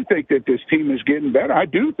I do think that this team is getting better. I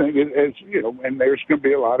do think, and there's going to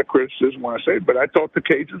be a lot of criticism when I say it, but I thought the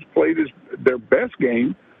Cajuns played their best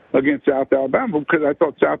game against South Alabama because I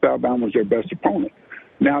thought South Alabama was their best opponent.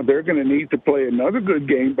 Now they're going to need to play another good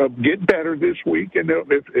game, get better this week, and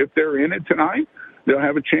if they're in it tonight, they'll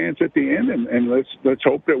have a chance at the end, and let's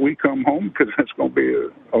hope that we come home because that's going to be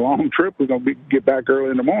a long trip. We're going to get back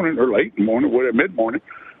early in the morning or late in the morning, whatever, mid-morning.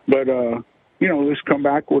 But, let's come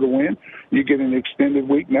back with a win. You get an extended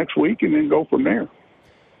week next week and then go from there.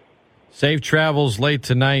 Safe travels late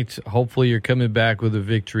tonight. Hopefully you're coming back with a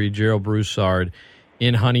victory. Gerald Broussard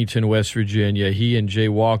in Huntington, West Virginia. He and Jay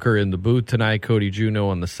Walker in the booth tonight. Cody Juneau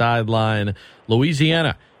on the sideline.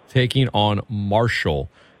 Louisiana taking on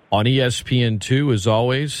Marshall. On ESPN2, as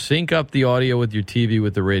always, sync up the audio with your TV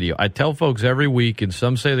with the radio. I tell folks every week, and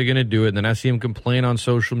some say they're going to do it, and then I see them complain on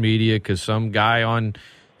social media because some guy on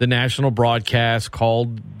the national broadcast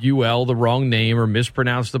called UL the wrong name or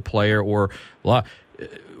mispronounced the player or what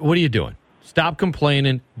are you doing? Stop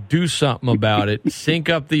complaining. Do something about it. Sync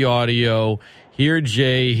up the audio. Hear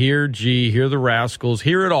Jay, hear G, hear the Rascals,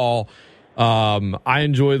 hear it all. I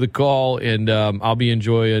enjoy the call, and I'll be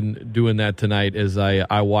enjoying doing that tonight as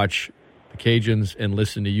I watch the Cajuns and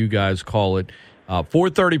listen to you guys call it.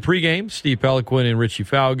 4:30 pregame, Steve Peliquin and Richie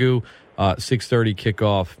Falgu. 6:30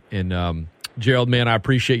 kickoff. And Gerald, man, I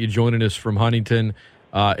appreciate you joining us from Huntington.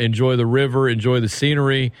 Enjoy the river, enjoy the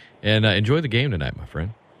scenery, and enjoy the game tonight, my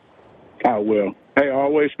friend. I will. Hey,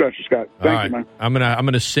 always special, Scott. Thank you, man. I'm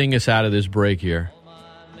gonna sing us out of this break here.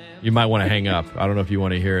 You might want to hang up. I don't know if you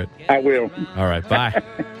want to hear it. I will. All right, bye.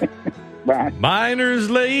 Bye. Miner's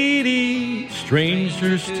lady,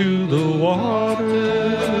 strangers to the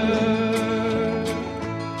water,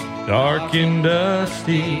 dark and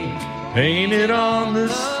dusty, painted on the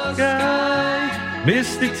sky,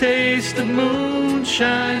 misty taste of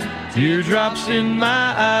moonshine, teardrops in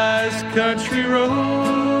my eyes, country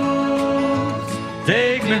roads,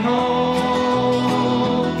 take me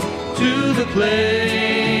home to the place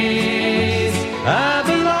I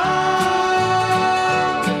belong.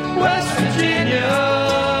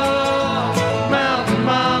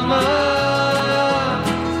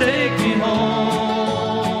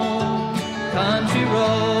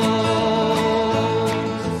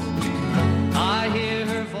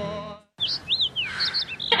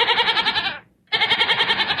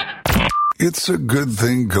 It's a good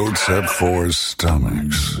thing goats have 4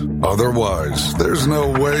 stomachs. Otherwise, there's no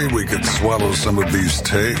way we could swallow some of these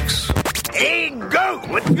takes. Hey, goat,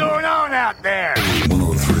 what's going on out there?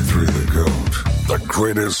 103.3 The Goat, the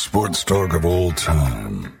greatest sports talk of all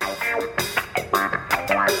time.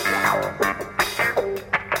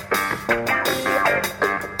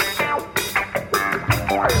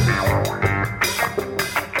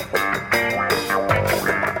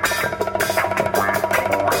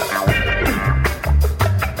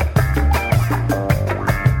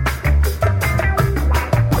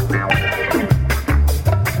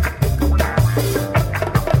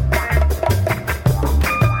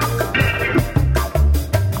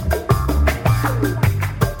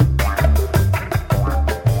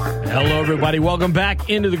 Everybody, welcome back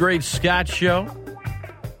into the Great Scott Show.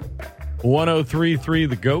 103.3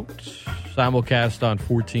 The Goat, simulcast on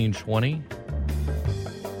 1420.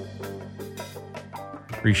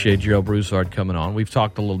 Appreciate Gerald Broussard coming on. We've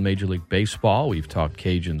talked a little Major League Baseball. We've talked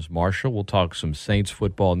Cajuns Marshall. We'll talk some Saints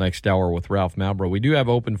football next hour with Ralph Malbrough. We do have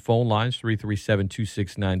open phone lines,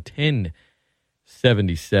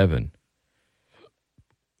 337-269-1077.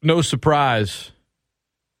 No surprise.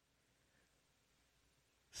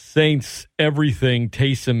 Saints everything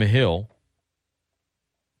Taysom Hill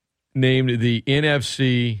named the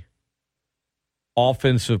NFC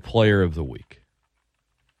Offensive Player of the Week.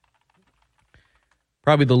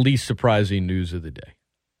 Probably the least surprising news of the day.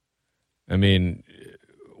 I mean,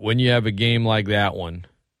 when you have a game like that one,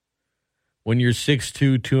 when you're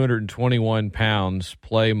 6'2", 221 pounds,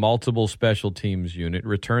 play multiple special teams unit,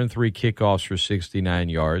 return 3 kickoffs for 69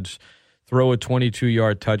 yards, throw a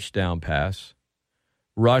 22-yard touchdown pass,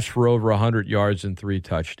 rush for over 100 yards and 3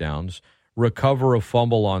 touchdowns, recover a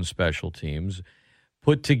fumble on special teams,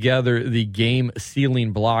 put together the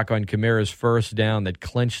game-sealing block on Kamara's first down that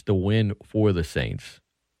clinched the win for the Saints,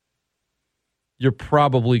 you're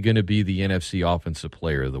probably going to be the NFC Offensive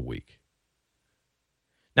Player of the Week.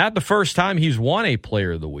 Not the first time he's won a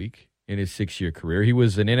Player of the Week in his 6-year career. He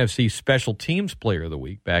was an NFC Special Teams Player of the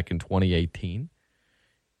Week back in 2018.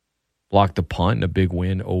 Blocked a punt in a big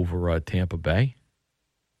win over Tampa Bay.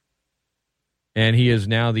 And he is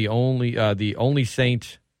now the only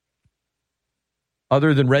Saint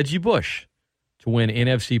other than Reggie Bush to win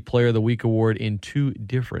NFC Player of the Week award in 2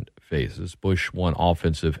 different phases. Bush won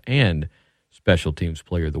Offensive and Special Teams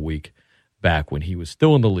Player of the Week back when he was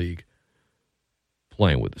still in the league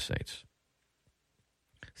playing with the Saints.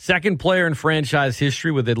 Second player in franchise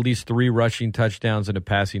history with at least 3 rushing touchdowns and a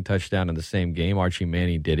passing touchdown in the same game. Archie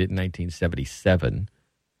Manning did it in 1977.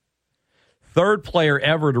 Third player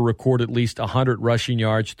ever to record at least 100 rushing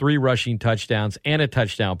yards, 3 rushing touchdowns, and a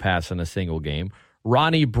touchdown pass in a single game.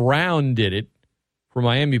 Ronnie Brown did it for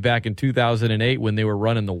Miami back in 2008 when they were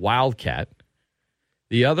running the Wildcat.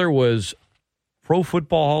 The other was Pro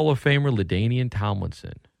Football Hall of Famer LaDainian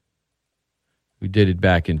Tomlinson, who did it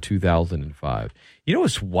back in 2005. You know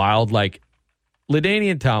what's wild? Like,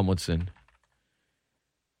 LaDainian Tomlinson,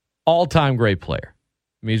 all-time great player.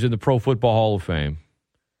 I mean, he's in the Pro Football Hall of Fame.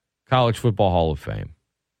 College Football Hall of Fame.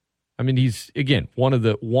 I mean, he's, again, one of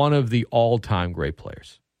the all-time great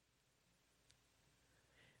players.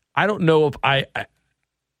 I don't know if I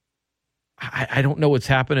don't know what's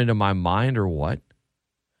happening in my mind or what.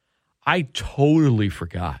 I totally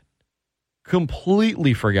forgot,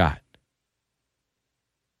 completely forgot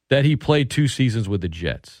that he played 2 seasons with the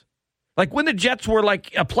Jets. Like when the Jets were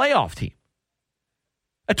like a playoff team.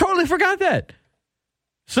 I totally forgot that.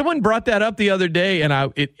 Someone brought that up the other day, and I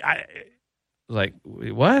was like,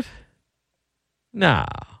 what? Nah.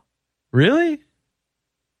 Really?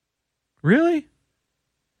 Really?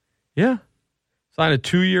 Yeah. Signed a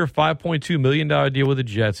 2-year, $5.2 million deal with the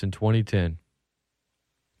Jets in 2010.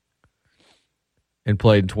 And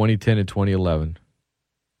played in 2010 and 2011.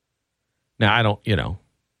 Now, I don't know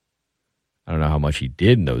how much he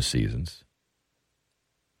did in those seasons.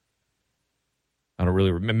 I don't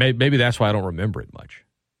really remember. Maybe that's why I don't remember it much.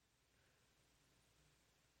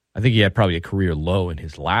 I think he had probably a career low in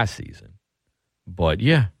his last season. But,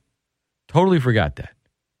 yeah, totally forgot that.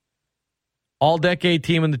 All-decade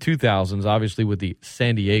team in the 2000s, obviously with the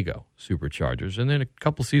San Diego Superchargers, and then a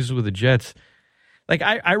couple seasons with the Jets. Like,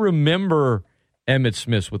 I remember Emmitt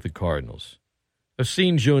Smith with the Cardinals. I've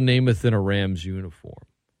seen Joe Namath in a Rams uniform.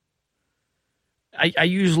 I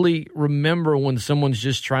usually remember when someone's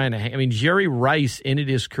just trying to hang. I mean, Jerry Rice ended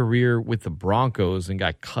his career with the Broncos and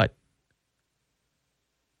got cut.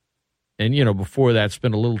 And, before that,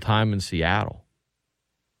 spent a little time in Seattle.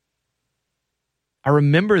 I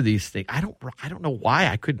remember these things. I don't know why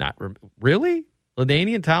I could not remember. Really?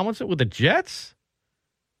 LaDainian Tomlinson with the Jets?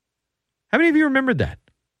 How many of you remembered that?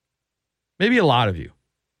 Maybe a lot of you.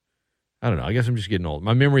 I don't know. I guess I'm just getting old.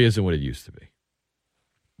 My memory isn't what it used to be.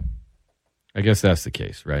 I guess that's the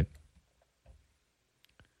case, right?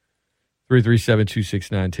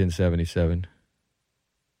 337-269-1077.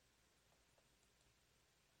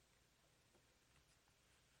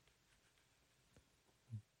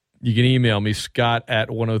 You can email me, Scott at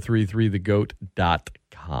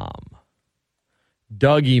 1033thegoat.com.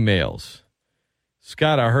 Doug emails.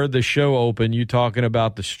 Scott, I heard the show open, you talking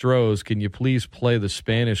about the Astros. Can you please play the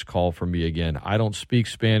Spanish call for me again? I don't speak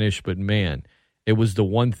Spanish, but man, it was the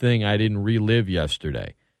one thing I didn't relive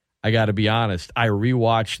yesterday. I got to be honest, I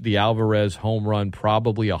rewatched the Alvarez home run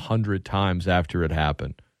probably 100 times after it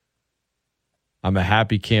happened. I'm a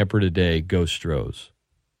happy camper today. Go Stros.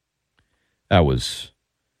 That was...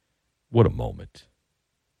 What a moment.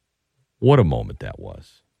 What a moment that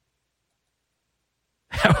was.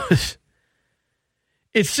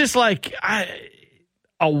 It's just like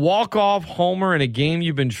a walk-off homer in a game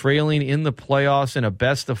you've been trailing in the playoffs in a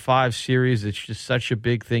best-of-5 series. It's just such a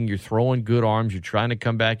big thing. You're throwing good arms. You're trying to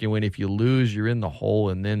come back and win. If you lose, you're in the hole,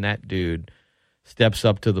 and then that dude steps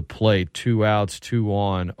up to the plate. 2 outs, 2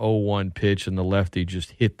 on, 0-1 pitch, and the lefty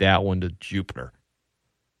just hit that one to Jupiter.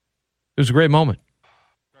 It was a great moment.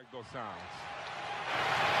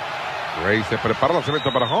 Gray se prepara,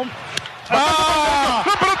 lanzamiento para home. ¡Ah!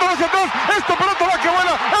 ¡La pelota hacia atrás! ¡Esta pelota va que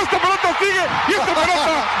vuela! ¡Esta pelota sigue! ¡Y esta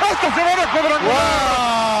pelota! ¡Esta se va a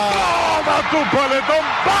cuadrangular! ¡Toma tu paletón!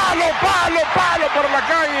 ¡Palo, palo, palo por la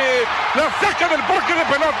calle! La saca del parque de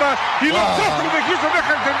pelota y los Astros de Houston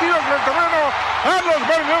dejan tendidos en el terreno a los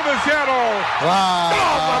Marineros de Seattle.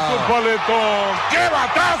 ¡Toma tu paletón! ¡Qué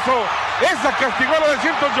batazo! Esa castigó la de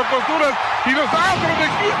 108 posturas y los Astros de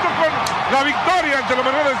Houston con la victoria ante los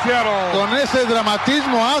Marineros de Seattle. Con ese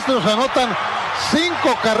dramatismo, Astros anotan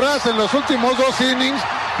 5 carreras en los últimos 2 innings.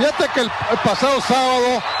 Fíjate que el pasado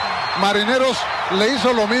sábado Marineros le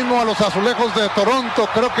hizo lo mismo a los Azulejos de Toronto.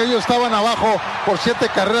 Creo que ellos estaban abajo por 7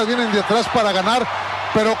 carreras, vienen de atrás para ganar.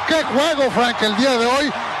 Pero qué juego, Frank, el día de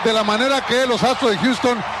hoy, de la manera que los Astros de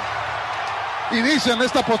Houston inician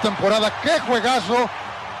esta postemporada. Qué juegazo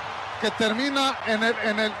que termina en el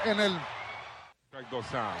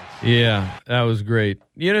Yeah, that was great.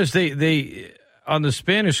 You know, they on the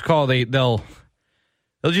Spanish call, they'll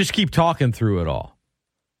just keep talking through it all.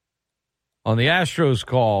 On the Astros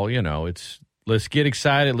call, you know, it's let's get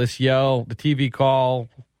excited, let's yell, the TV call,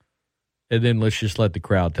 and then let's just let the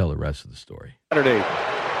crowd tell the rest of the story. Saturday.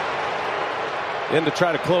 In to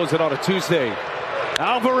try to close it on a Tuesday.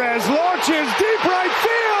 Alvarez launches deep right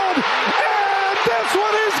field, and this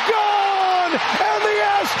one is gone, and the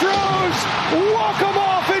Astros walk them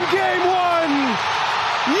off in game 1.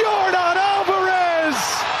 Yordan Alvarez!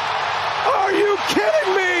 Are you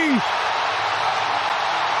kidding me?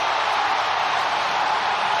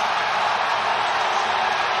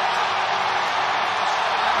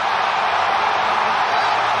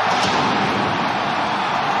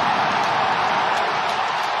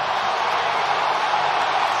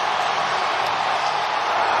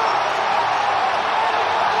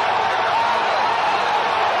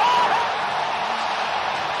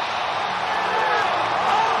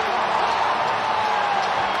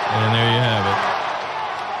 And there you have it.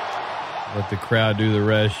 Let the crowd do the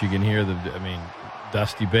rest. You can hear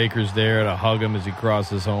Dusty Baker's there to hug him as he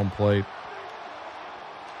crosses home plate.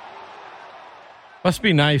 Must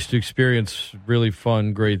be nice to experience really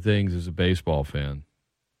fun, great things as a baseball fan.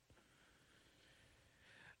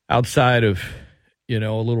 Outside of, a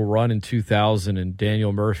little run in 2000 and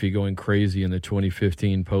Daniel Murphy going crazy in the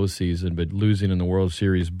 2015 postseason, but losing in the World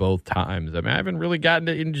Series both times. I haven't really gotten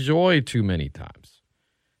to enjoy too many times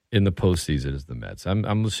in the postseason as the Mets.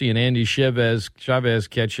 I'm seeing Andy Chavez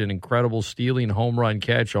catch an incredible stealing home run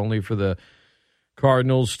catch only for the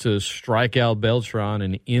Cardinals to strike out Beltran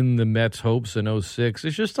and end the Mets' hopes in 2006.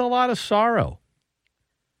 It's just a lot of sorrow.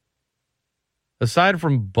 Aside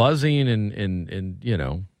from buzzing and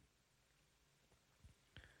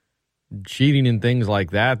cheating and things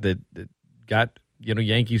like that got,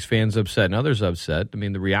 Yankees fans upset and others upset.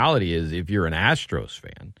 The reality is if you're an Astros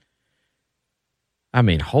fan,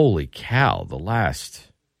 holy cow, the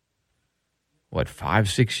last,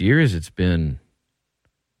 5-6 years, it's been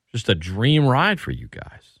just a dream ride for you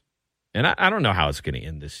guys. And I don't know how it's going to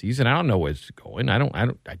end this season. I don't know where it's going.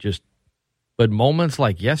 But moments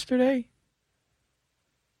like yesterday,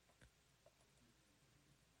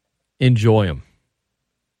 enjoy them.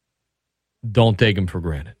 Don't take them for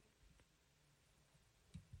granted.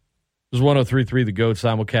 This is 103.3 The GOAT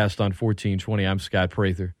simulcast on 1420. I'm Scott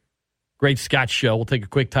Prather. Great Scott show. We'll take a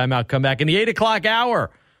quick timeout, come back in the 8 o'clock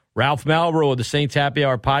hour. Ralph Malbrough of the Saints Happy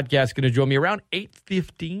Hour podcast going to join me around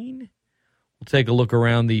 8:15. We'll take a look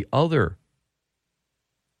around the other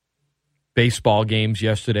baseball games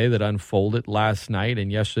yesterday that unfolded last night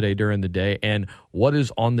and yesterday during the day, and what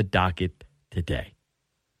is on the docket today.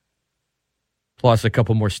 Plus, a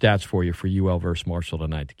couple more stats for you for UL versus Marshall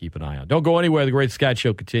tonight to keep an eye on. Don't go anywhere. The Great Scott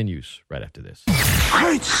Show continues right after this.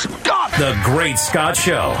 Great Scott! The Great Scott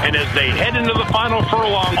Show. And as they head into the final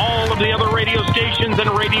furlong, all of the other radio stations and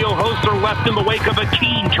radio hosts are left in the wake of a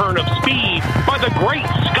keen turn of speed by the Great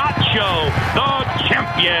Scott Show, the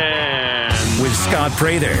champion. With Scott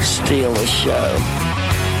Prather. Steal the show.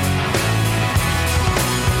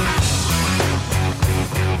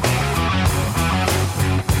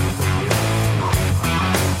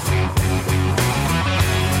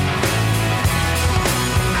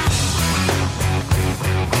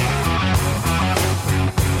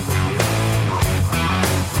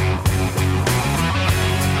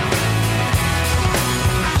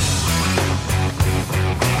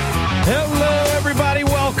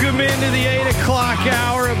 Into the 8 o'clock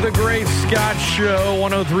hour of the Great Scott Show,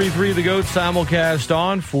 103.3 The GOAT simulcast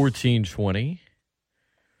on 1420.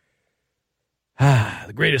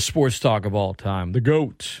 The greatest sports talk of all time, the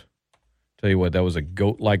GOAT. Tell you what, that was a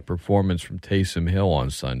GOAT-like performance from Taysom Hill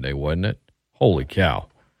on Sunday, wasn't it? Holy cow.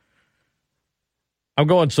 I'm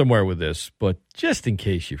going somewhere with this, but just in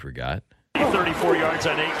case you forgot. 34 yards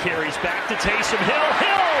on 8 carries, back to Taysom Hill.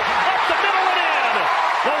 Hill up the middle and in.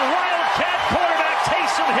 The Wildcat quarterback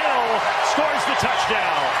Taysom Hill scores the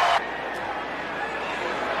touchdown.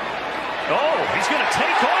 Oh, he's going to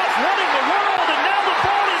take off, running the world, and now the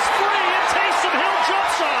ball is free, and Taysom Hill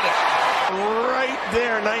jumps on it. Right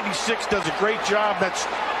there, 96 does a great job. That's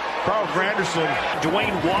Carl Granderson.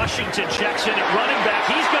 Dwayne Washington checks in at running back.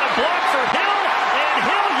 He's going to block for Hill, and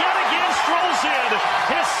Hill yet again strolls in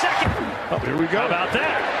his second. Oh, here we go. How about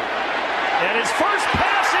that? And his first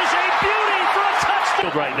pass is a beauty for a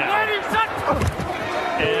touchdown right now.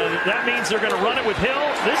 And that means they're going to run it with Hill.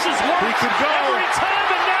 This is work. He could go every time,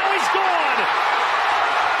 and now he's gone.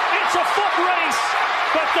 It's a foot race,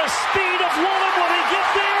 but the speed of Woolham, will he get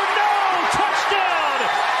there? No! Touchdown!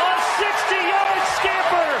 A 60-yard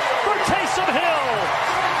scamper for Taysom Hill.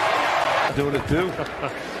 Doing it too.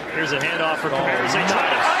 Here's a handoff for Kamara. They try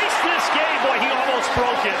to ice this game. Boy, he almost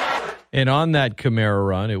broke it. And on that Kamara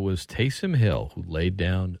run, it was Taysom Hill who laid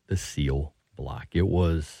down the seal block. It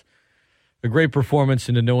was a great performance,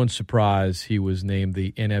 and to no one's surprise, he was named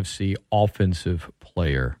the NFC Offensive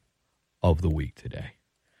Player of the Week today.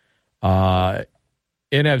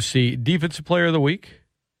 NFC Defensive Player of the Week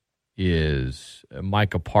is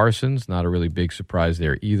Micah Parsons. Not a really big surprise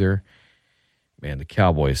there either. Man, the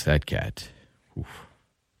Cowboys, that cat. Oof.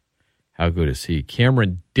 How good is he?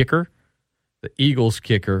 Cameron Dicker, the Eagles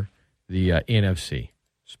kicker, the NFC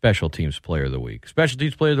Special Teams Player of the Week. Special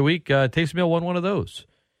Teams Player of the Week, Taysom Hill won one of those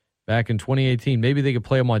back in 2018. Maybe they could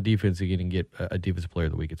play him on defense again and get a Defensive Player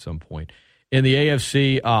of the Week at some point. In the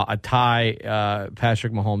AFC, a tie,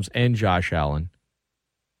 Patrick Mahomes and Josh Allen.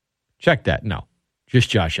 Check that. No, just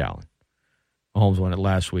Josh Allen. Mahomes won it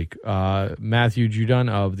last week. Matthew Judon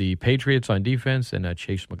of the Patriots on defense and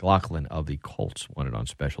Chase McLaughlin of the Colts won it on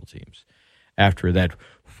special teams. After that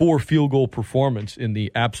 4 field goal performance in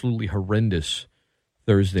the absolutely horrendous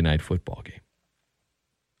Thursday night football game.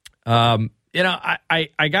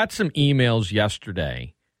 I got some emails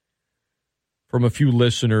yesterday from a few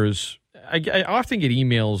listeners. I often get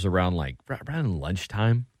emails around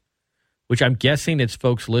lunchtime, which I'm guessing it's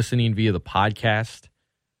folks listening via the podcast.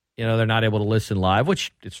 They're not able to listen live,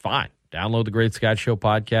 which is fine. Download the Great Scott Show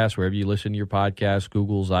podcast wherever you listen to your podcast,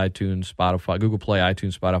 Google's, iTunes, Spotify, Google Play,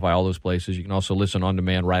 iTunes, Spotify, all those places. You can also listen on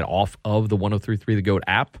demand right off of the 103.3 The GOAT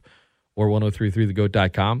app or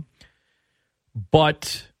 1033thegoat.com.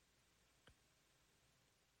 But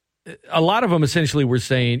a lot of them essentially were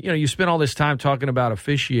saying, you spent all this time talking about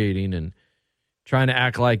officiating and trying to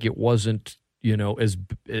act like it wasn't, as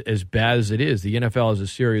bad as it is. The NFL has a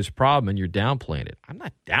serious problem and you're downplaying it. I'm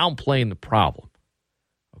not downplaying the problem.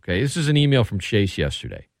 Okay, this is an email from Chase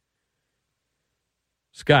yesterday.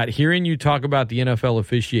 Scott, hearing you talk about the NFL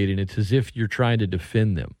officiating, it's as if you're trying to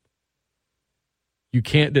defend them. You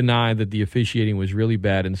can't deny that the officiating was really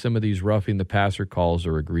bad and some of these roughing the passer calls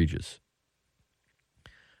are egregious.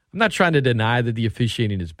 I'm not trying to deny that the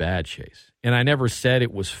officiating is bad, Chase. And I never said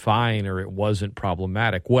it was fine or it wasn't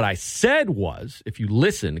problematic. What I said was, if you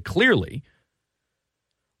listen clearly,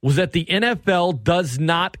 was that the NFL does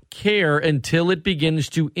not care until it begins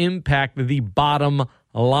to impact the bottom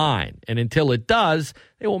line. And until it does,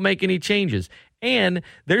 they won't make any changes. And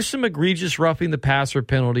there's some egregious roughing the passer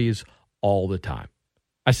penalties all the time.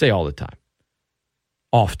 I say all the time.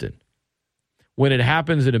 Often. when it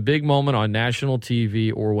happens in a big moment on national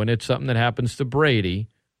TV or when it's something that happens to Brady,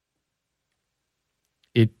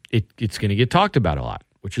 it's going to get talked about a lot,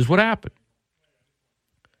 which is what happened.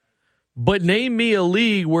 But name me a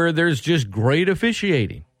league where there's just great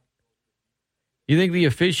officiating. You think the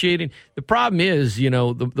officiating, the problem is,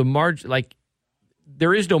 the margin, like,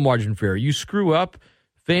 there is no margin for error. You screw up,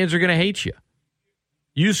 fans are going to hate you.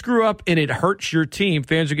 You screw up and it hurts your team,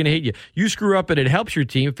 fans are going to hate you. You screw up and it helps your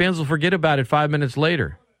team, fans will forget about it 5 minutes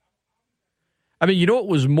later. I mean, what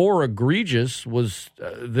was more egregious was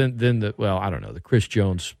than the Chris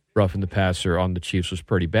Jones roughing the passer on the Chiefs was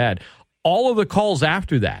pretty bad. All of the calls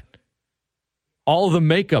after that, all of the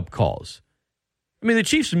makeup calls. I mean, the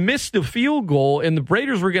Chiefs missed the field goal, and the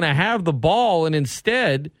Raiders were going to have the ball, and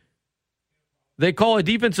instead they call a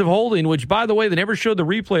defensive holding, which, by the way, they never showed the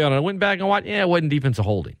replay on it. I went back and watched. Yeah, it wasn't defensive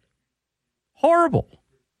holding. Horrible.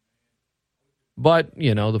 But,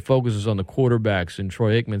 the focus is on the quarterbacks and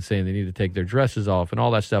Troy Aikman saying they need to take their dresses off and all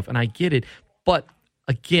that stuff, and I get it. But,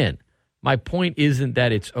 again, my point isn't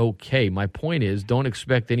that it's okay. My point is don't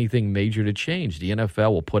expect anything major to change. The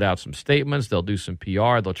NFL will put out some statements. They'll do some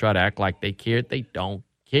PR. They'll try to act like they care. They don't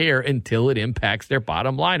care until it impacts their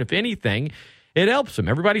bottom line. If anything, it helps them.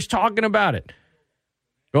 Everybody's talking about it.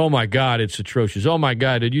 Oh, my God, it's atrocious. Oh, my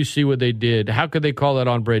God, did you see what they did? How could they call that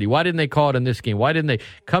on Brady? Why didn't they call it in this game? Why didn't they?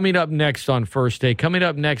 Coming up next on First Take, coming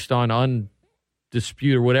up next on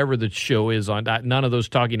Undisputed or whatever the show is on, none of those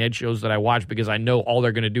talking head shows that I watch because I know all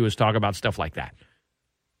they're going to do is talk about stuff like that.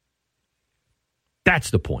 That's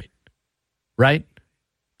the point, right?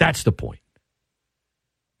 That's the point.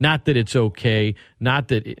 Not that it's okay. Not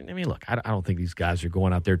that, look, I don't think these guys are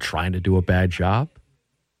going out there trying to do a bad job.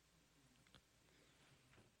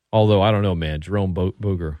 Although, I don't know, man. Jerome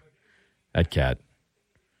Booger, that cat.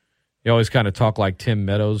 He always kind of talked like Tim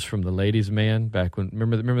Meadows from The Ladies' Man back when.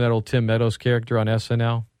 Remember that old Tim Meadows character on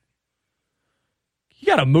SNL? He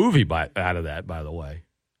got a movie out of that, by the way.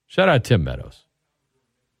 Shout out Tim Meadows.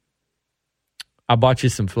 I bought you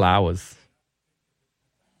some flowers.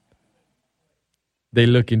 They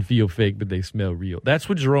look and feel fake, but they smell real. That's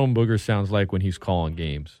what Jerome Booger sounds like when he's calling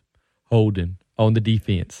games. Holding on the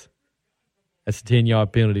defense. That's a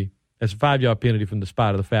 10-yard penalty. That's a 5-yard penalty from the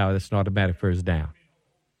spot of the foul. That's an automatic first down.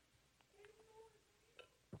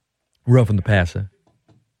 Roughing the passer.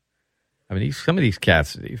 I mean, some of these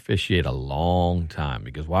cats, they officiate a long time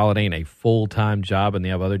because while it ain't a full-time job and they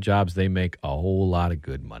have other jobs, they make a whole lot of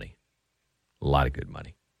good money. A lot of good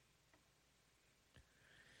money.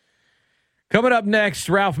 Coming up next,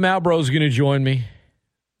 Ralph Malbrough is going to join me.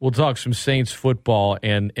 We'll talk some Saints football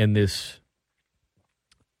and this.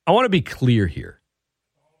 I want to be clear here.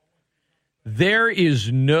 There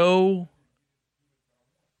is no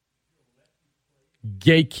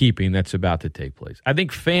gatekeeping that's about to take place. I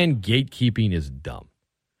think fan gatekeeping is dumb.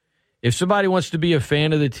 If somebody wants to be a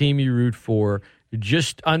fan of the team you root for,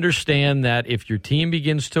 just understand that if your team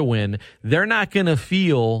begins to win, they're not going to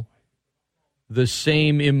feel the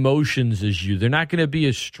same emotions as you. They're not going to be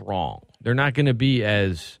as strong. They're not going to be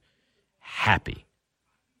as happy.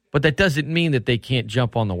 But that doesn't mean that they can't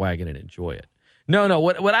jump on the wagon and enjoy it. No.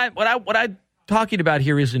 What I'm talking about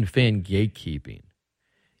here isn't fan gatekeeping.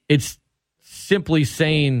 It's simply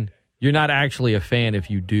saying you're not actually a fan if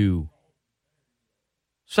you do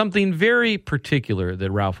something very particular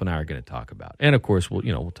that Ralph and I are going to talk about. And of course,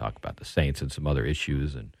 we'll talk about the Saints and some other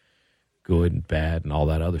issues and good and bad and all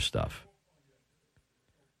that other stuff.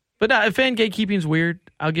 But fan gatekeeping is weird.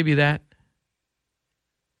 I'll give you that.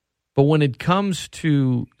 But when it comes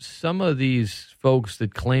to some of these folks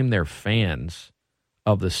that claim they're fans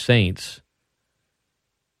of the Saints,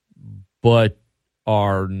 but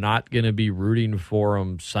are not going to be rooting for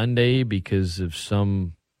them Sunday because of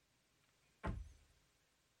some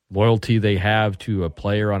loyalty they have to a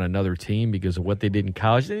player on another team because of what they did in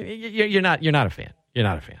college, you're not a fan. You're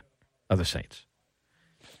not a fan of the Saints.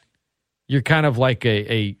 You're kind of like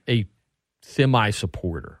a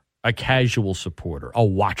semi-supporter. A casual supporter, a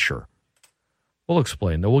watcher. We'll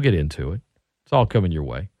explain, though. We'll get into it. It's all coming your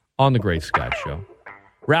way on The Great Scott Show.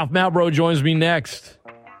 Ralph Malbrough joins me next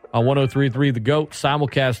on 103.3 The GOAT,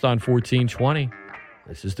 simulcast on 1420.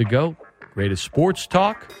 This is The GOAT, greatest sports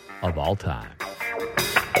talk of all time.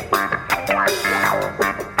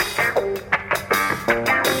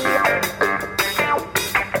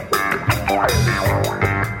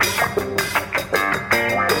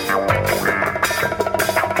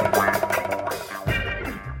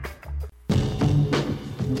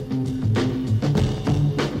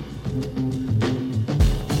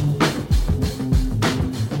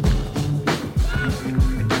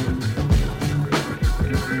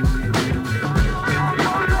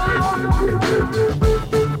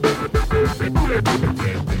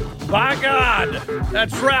 By God,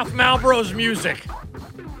 that's Ralph Malbrough's music.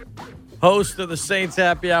 Host of the Saints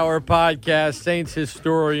Happy Hour podcast, Saints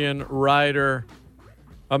historian, writer,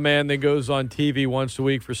 a man that goes on TV once a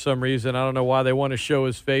week for some reason. I don't know why they want to show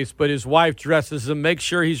his face, but his wife dresses him, makes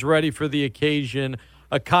sure he's ready for the occasion.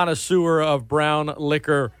 A connoisseur of brown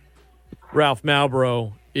liquor, Ralph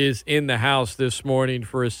Malbrough, is in the house this morning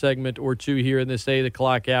for a segment or two here in this 8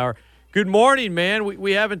 o'clock hour. Good morning, man.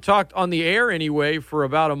 We haven't talked on the air anyway for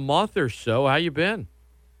about a month or so. How you been?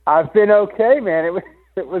 I've been okay, man.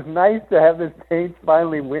 It was nice to have the Saints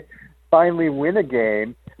finally win a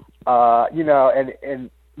game. And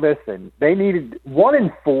listen, they needed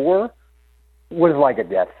 1-4 was like a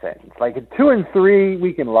death sentence. Like at 2-3,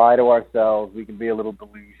 we can lie to ourselves. We can be a little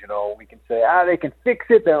delusional. We can say, they can fix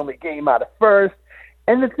it. They only game out of first.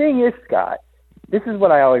 And the thing is, Scott, this is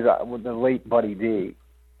what I always with the late Buddy D.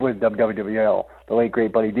 With WWL, the late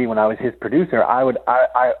great Buddy D, when I was his producer, I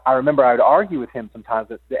remember I would argue with him sometimes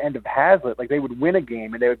at the end of Hazlitt, like they would win a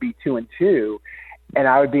game and they would be 2-2, and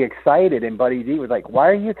I would be excited, and Buddy D was like, "Why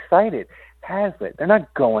are you excited? Hazlitt, they're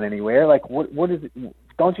not going anywhere. Like, what is it?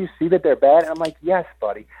 Don't you see that they're bad?" And I'm like, "Yes,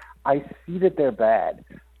 buddy, I see that they're bad,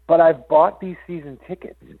 but I've bought these season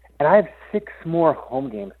tickets, and I have 6 more home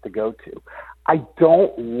games to go to. I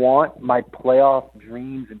don't want my playoff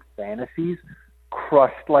dreams and fantasies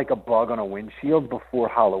crushed like a bug on a windshield before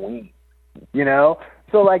Halloween,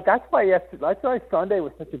 So like that's why Sunday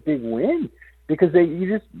was such a big win, because you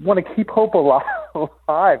just want to keep hope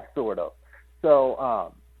alive, sort of.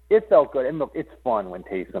 So it felt good, and look, it's fun when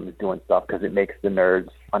Taysom is doing stuff because it makes the nerds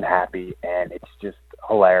unhappy, and it's just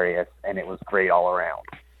hilarious, and it was great all around.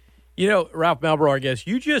 Ralph Malbrough, I guess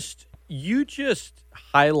you just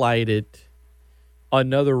highlighted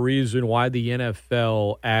another reason why the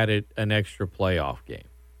NFL added an extra playoff game,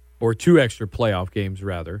 or 2 extra playoff games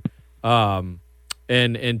rather, and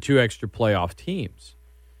 2 extra playoff teams.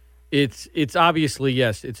 It's obviously,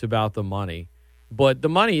 yes, it's about the money, but the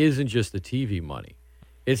money isn't just the TV money.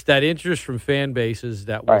 It's that interest from fan bases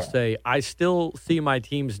that will say, I still see my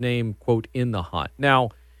team's name, quote, in the hunt.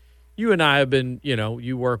 Now, you and I have been,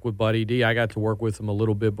 you work with Buddy D. I got to work with him a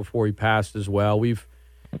little bit before he passed as well. We've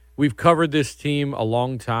covered this team a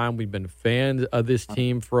long time. We've been fans of this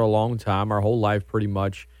team for a long time, our whole life pretty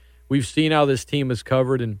much. We've seen how this team is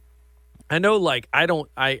covered, and I know,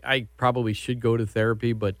 I probably should go to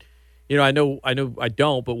therapy, but I know I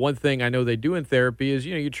don't. But one thing I know they do in therapy is,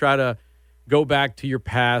 you try to go back to your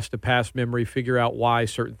past, a past memory, figure out why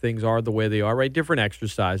certain things are the way they are, right? Different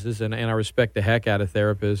exercises, and I respect the heck out of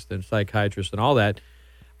therapists and psychiatrists and all that.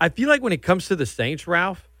 I feel like when it comes to the Saints,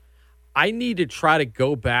 Ralph, I need to try to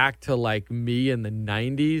go back to me in the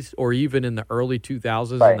 90s or even in the early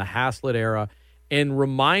 2000s in the Hazlitt era and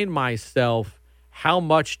remind myself how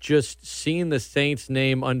much just seeing the Saints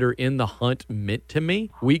name under in the hunt meant to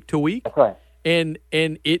me week to week. That's right. And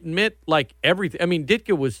it meant everything. I mean,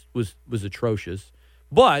 Ditka was atrocious,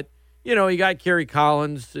 but he got Kerry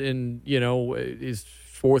Collins and his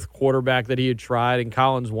 4th quarterback that he had tried, and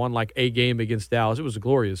Collins won a game against Dallas. It was a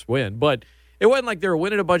glorious win, but it wasn't like they were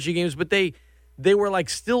winning a bunch of games, but they were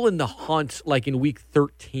still in the hunt in week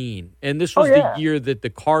 13. And this was the year that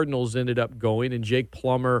the Cardinals ended up going, and Jake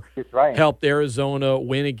Plummer helped Arizona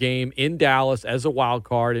win a game in Dallas as a wild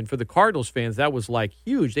card. And for the Cardinals fans, that was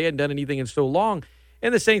huge. They hadn't done anything in so long.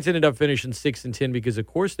 And the Saints ended up finishing 6-10 because of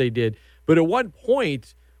course they did. But at one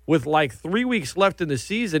point, with 3 weeks left in the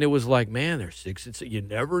season, it was man, they're 6-6. You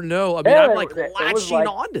never know. I mean, I'm latching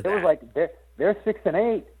on to that. It was they're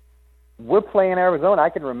 6-8. We're playing Arizona.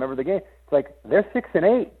 I can remember the game. It's they're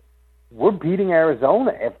 6-8. We're beating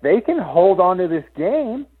Arizona. If they can hold on to this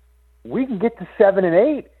game, we can get to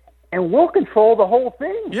 7-8, and we'll control the whole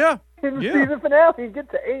thing. Yeah. In the season finale,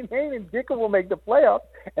 get to 8-8, and Ditka will make the playoffs,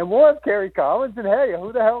 and we'll have Kerry Collins, and hey,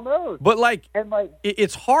 who the hell knows? But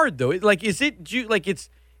it's hard though. It's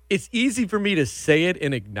easy for me to say it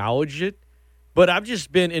and acknowledge it. But I've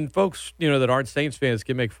just been, and folks, that aren't Saints fans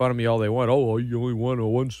can make fun of me all they want. Oh, you only won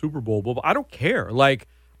one Super Bowl. But I don't care.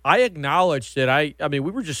 I acknowledge that I mean,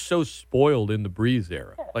 we were just so spoiled in the Breeze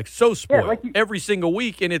era. So spoiled every single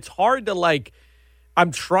week. And it's hard to,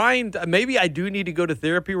 I'm trying to, maybe I do need to go to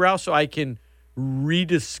therapy, Ralph, so I can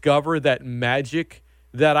rediscover that magic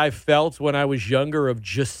that I felt when I was younger of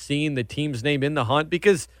just seeing the team's name in the hunt.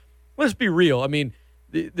 Because let's be real. I mean,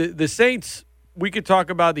 the Saints, we could talk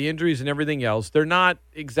about the injuries and everything else. They're not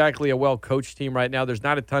exactly a well-coached team right now. There's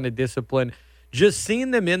not a ton of discipline. Just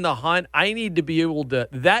seeing them in the hunt, I need to be able to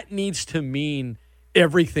 – that needs to mean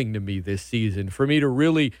everything to me this season for me to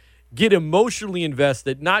really get emotionally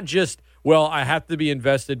invested, not just, well, I have to be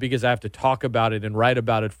invested because I have to talk about it and write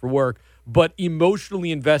about it for work, but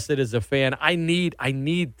emotionally invested as a fan. I need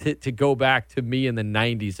to go back to me in the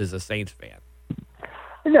 90s as a Saints fan.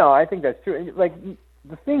 No, I think that's true. Like,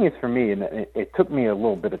 the thing is for me, and it took me a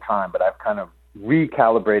little bit of time, but I've kind of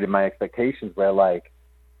recalibrated my expectations where, like,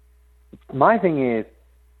 my thing is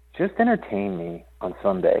just entertain me on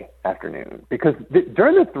Sunday afternoon. Because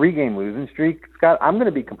during the 3-game losing streak, Scott, I'm going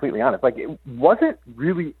to be completely honest, like, it wasn't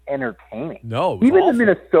really entertaining. No, even awful. the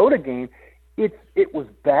Minnesota game, it was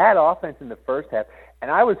bad offense in the first half,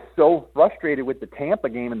 and I was so frustrated with the Tampa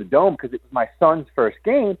game in the Dome because it was my son's first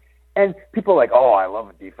game, and people are like, "Oh, I love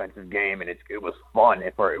a defensive game, and it was fun."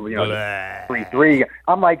 For 3-3,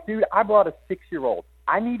 I'm like, dude, I brought a 6-year-old.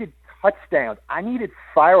 I needed touchdowns. I needed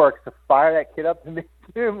fireworks to fire that kid up to make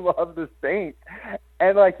him love the Saints,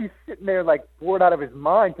 and like he's sitting there like bored out of his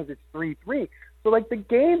mind because it's 3-3. So like the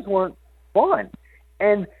games weren't fun,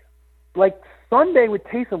 and like Sunday with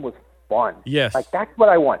Taysom was fun. Yes. Like, that's what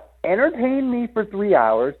I want. Entertain me for 3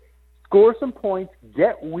 hours, score some points,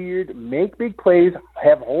 get weird, make big plays,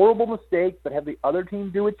 have horrible mistakes, but have the other team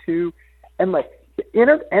do it too. And, like,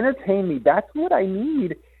 entertain me. That's what I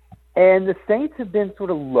need. And the Saints have been sort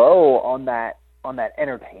of low on that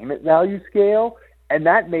entertainment value scale, and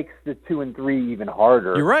that makes the 2 and 3 even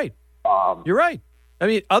harder. You're right. You're right. I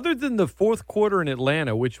mean, other than the fourth quarter in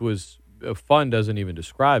Atlanta, which was fun, doesn't even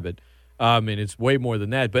describe it. And it's way more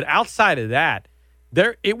than that. But outside of that,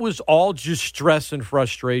 it was all just stress and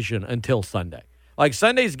frustration until Sunday. Like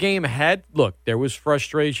Sunday's game there was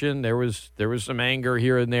frustration, there was some anger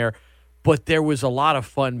here and there, but there was a lot of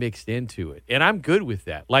fun mixed into it. And I'm good with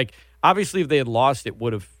that. Like, obviously, if they had lost, it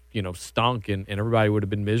would have, stunk and everybody would have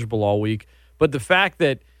been miserable all week. But the fact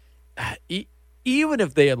that even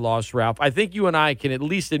if they had lost, Ralph, I think you and I can at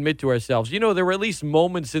least admit to ourselves, there were at least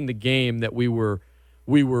moments in the game that we were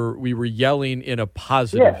yelling in a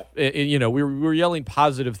positive, we were yelling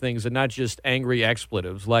positive things and not just angry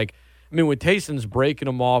expletives. Like, I mean, when Taysom's breaking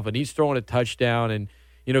them off and he's throwing a touchdown and,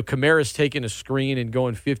 Kamara's taking a screen and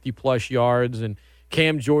going 50-plus yards and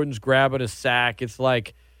Cam Jordan's grabbing a sack, it's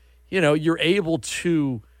like, you're able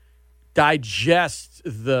to digest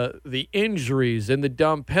the injuries and the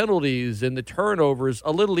dumb penalties and the turnovers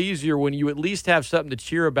a little easier when you at least have something to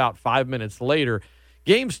cheer about 5 minutes later.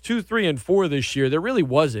 Games 2, 3, and 4 this year, there really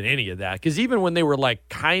wasn't any of that. Because even when they were like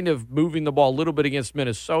kind of moving the ball a little bit against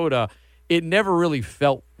Minnesota, it never really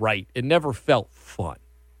felt right. It never felt fun.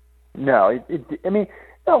 No, it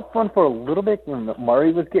felt fun for a little bit when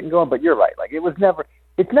Murray was getting going, but you're right. Like, it's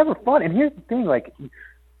never fun. And here's the thing, like,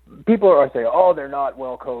 people are saying, "Oh, they're not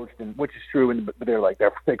well coached," and which is true, but they're like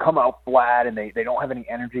they come out flat and they don't have any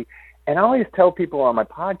energy. And I always tell people on my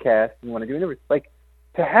podcast, and when I do interviews, like,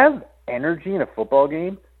 to have energy in a football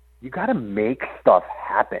game, you got to make stuff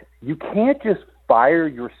happen. You can't just fire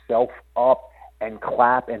yourself up and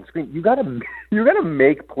clap and scream. You got to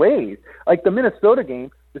make plays. Like the Minnesota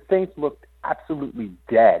game, the Saints looked absolutely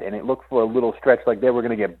dead, and it looked for a little stretch like they were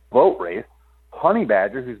going to get boat raced. Honey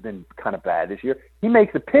Badger, who's been kind of bad this year, he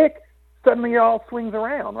makes a pick. Suddenly it all swings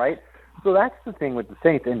around, right? So that's the thing with the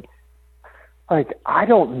Saints. And, like, I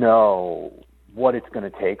don't know what it's going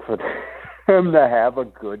to take for them to have a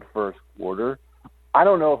good first quarter. I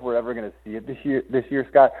don't know if we're ever going to see it this year,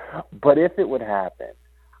 Scott. But if it would happen,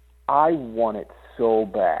 I want it so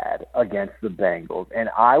bad against the Bengals. And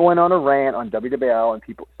I went on a rant on WWL,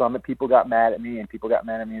 and some people got mad at me, and people got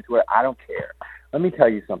mad at me on Twitter. I don't care. Let me tell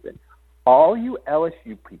you something. All you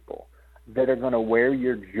LSU people that are going to wear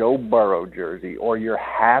your Joe Burrow jersey or your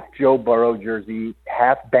half Joe Burrow jersey,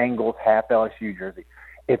 half Bengals, half LSU jersey,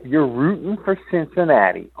 if you're rooting for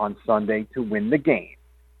Cincinnati on Sunday to win the game,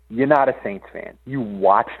 you're not a Saints fan. You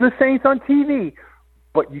watch the Saints on TV,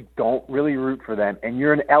 but you don't really root for them. And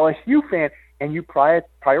you're an LSU fan, and you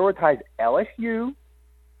prioritize LSU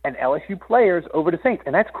and LSU players over the Saints.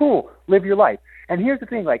 And that's cool. Live your life. And here's the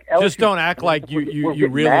thing, like, LSU, just don't act like you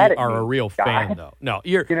really are a real fan, though. No,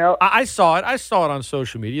 I saw it. I saw it on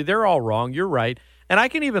social media. They're all wrong. You're right. And I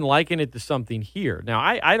can even liken it to something here. Now,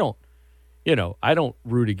 I don't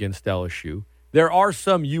root against LSU. There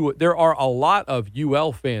are a lot of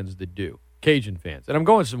UL fans that do, Cajun fans. And I'm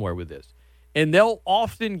going somewhere with this. And they'll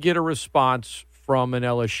often get a response from an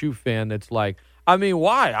LSU fan that's like, I mean,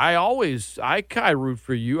 why? I root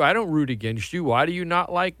for you. I don't root against you. Why do you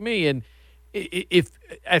not like me? And if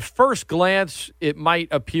at first glance it might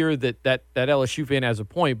appear that LSU fan has a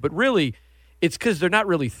point, but really it's because they're not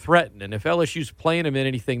really threatened. And if LSU's playing them in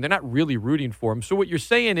anything, they're not really rooting for them. So what you're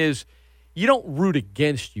saying is you don't root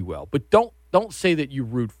against UL, but don't say that you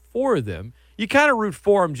root for them. You kind of root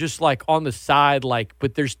for them just like on the side, like,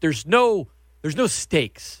 but there's no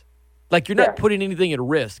stakes. Like you're not putting anything at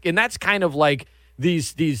risk. And that's kind of like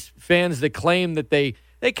these fans that claim that they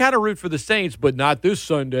kind of root for the Saints, but not this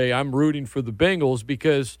Sunday. I'm rooting for the Bengals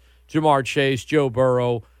because Jamar Chase, Joe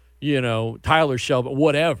Burrow, Tyler Shelby,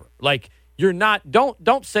 whatever. Like, you're not.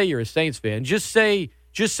 Don't say you're a Saints fan. Just say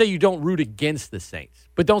you don't root against the Saints,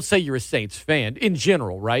 but don't say you're a Saints fan in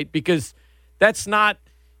general, right? Because that's not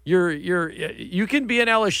you can be an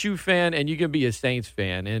LSU fan and you can be a Saints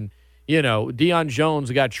fan. And Deion Jones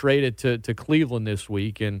got traded to Cleveland this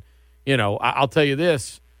week, and I'll tell you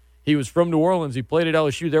this: he was from New Orleans. He played at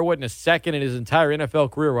LSU. There wasn't a second in his entire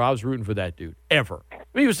NFL career where I was rooting for that dude ever. I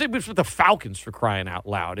mean, he was with the Falcons, for crying out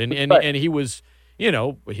loud, and he was.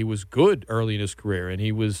 He was good early in his career, and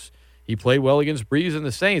he played well against Breeze and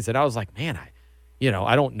the Saints. And I was like, man,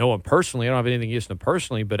 I don't know him personally. I don't have anything against him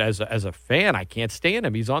personally, but as a fan, I can't stand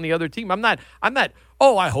him. He's on the other team. I'm not.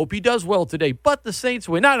 Oh, I hope he does well today, but the Saints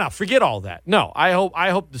win. No, forget all that. No, I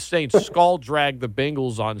hope the Saints skull drag the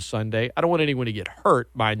Bengals on Sunday. I don't want anyone to get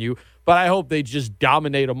hurt, mind you, but I hope they just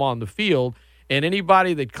dominate them on the field. And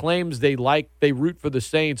anybody that claims they root for the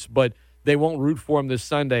Saints, but they won't root for them this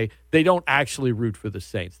Sunday, they don't actually root for the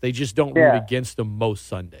Saints. They just don't root against them most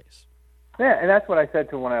Sundays. Yeah, and that's what I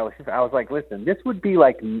said to one LSU fan. I was like, listen, this would be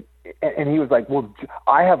like, and he was like, well,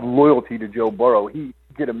 I have loyalty to Joe Burrow. He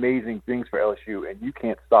did amazing things for LSU, and you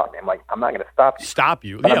can't stop me. I'm like, I'm not going to stop you. Stop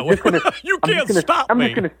you? Yeah, you can't stop me. I'm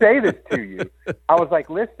just going to say this to you. I was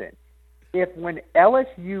like, listen, when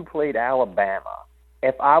LSU played Alabama,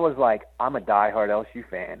 if I was like, I'm a diehard LSU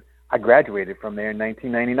fan, I graduated from there in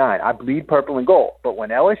 1999. I bleed purple and gold. But when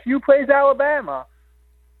LSU plays Alabama,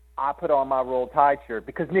 I put on my Roll Tide shirt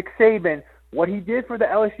because Nick Saban, what he did for the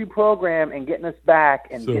LSU program and getting us back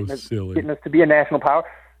and getting us to be a national power,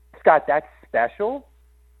 Scott, that's special.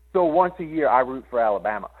 So once a year, I root for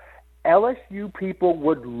Alabama. LSU people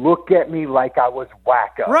would look at me like I was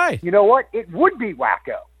wacko. Right. You know what? It would be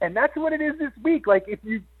wacko. And that's what it is this week. Like, if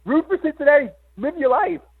you root for Cincinnati, live your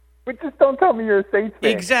life. But just don't tell me you're a Saints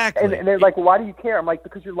fan. Exactly. And they're like, why do you care? I'm like,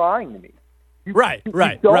 because you're lying to me. Right.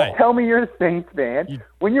 Don't tell me you're a Saints fan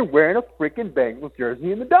when you're wearing a freaking Bengals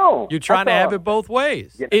jersey in the dome. You're trying to have it both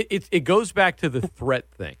ways. Yeah. It goes back to the threat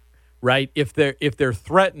thing, right? If they're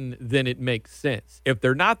threatened, then it makes sense. If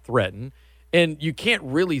they're not threatened, and you can't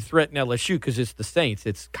really threaten LSU because it's the Saints,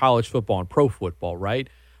 it's college football and pro football, right?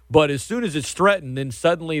 But as soon as it's threatened, then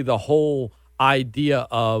suddenly the whole idea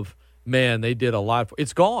of, man, they did a lot.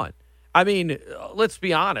 It's gone. I mean, let's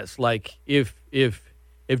be honest. Like, if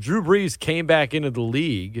Drew Brees came back into the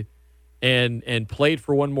league and played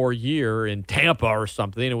for one more year in Tampa or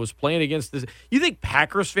something and was playing against this, you think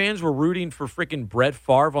Packers fans were rooting for freaking Brett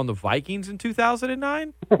Favre on the Vikings in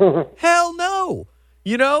 2009? Hell no.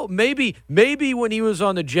 Maybe when he was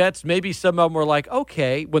on the Jets, maybe some of them were like,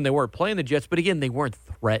 okay, when they weren't playing the Jets. But again, they weren't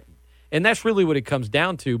threatened. And that's really what it comes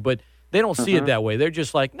down to. But they don't see it that way. They're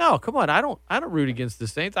just like, no, come on, I don't root against the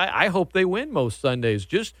Saints. I hope they win most Sundays.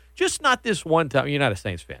 Just not this one time. You're not a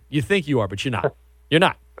Saints fan. You think you are, but you're not. You're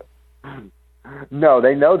not. No,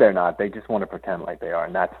 they know they're not. They just want to pretend like they are,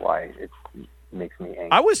 and that's why it makes me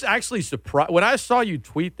angry. I was actually surprised when I saw you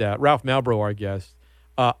tweet that, Ralph Malbrough, our guest.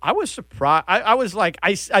 I was surprised. I was like,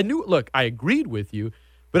 I knew. Look, I agreed with you,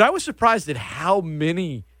 but I was surprised at how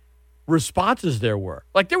many responses there were.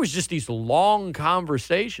 Like, there was just these long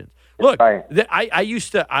conversations. Look, I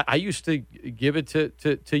used to give it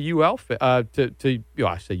to UL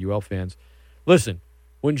I say UL fans. Listen,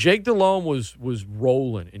 when Jake Delhomme was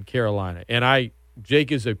rolling in Carolina, and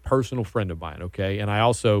Jake is a personal friend of mine, okay? And I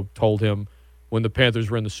also told him when the Panthers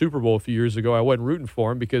were in the Super Bowl a few years ago, I wasn't rooting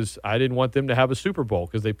for him because I didn't want them to have a Super Bowl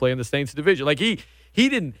because they play in the Saints division. Like, he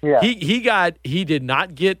did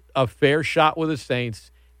not get a fair shot with the Saints.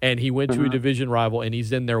 And he went to a division rival, and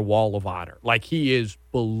he's in their wall of honor. Like, he is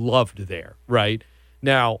beloved there, right?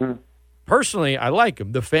 Now, personally, I like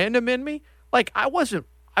him. The fandom in me, like, I wasn't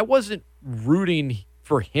rooting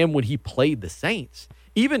for him when he played the Saints.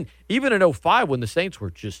 Even in 2005 when the Saints were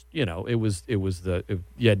just, you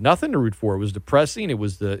had nothing to root for. It was depressing. It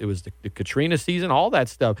was the Katrina season, all that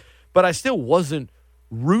stuff. But I still wasn't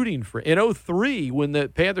rooting for in 2003 when the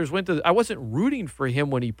Panthers went to. I wasn't rooting for him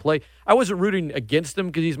when he played. I wasn't rooting against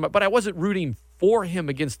him because but I wasn't rooting for him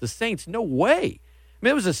against the Saints. No way. I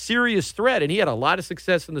mean, it was a serious threat, and he had a lot of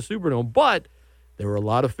success in the Superdome. But there were a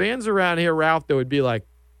lot of fans around here, Ralph, that would be like,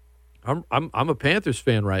 I'm a Panthers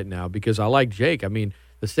fan right now because I like Jake. I mean,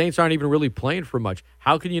 the Saints aren't even really playing for much.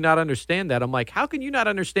 How can you not understand that? I'm like, how can you not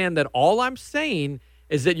understand that? All I'm saying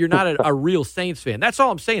is that you're not a real Saints fan. That's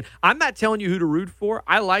all I'm saying. I'm not telling you who to root for.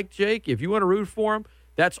 I like Jake. If you want to root for him,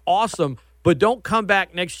 that's awesome. But don't come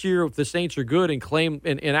back next year if the Saints are good and claim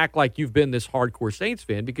and act like you've been this hardcore Saints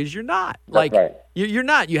fan because you're not. Like, you're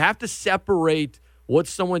not. You have to separate what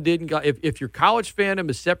someone did. If your college fandom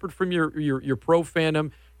is separate from your pro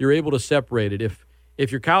fandom, you're able to separate it.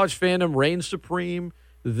 If your college fandom reigns supreme,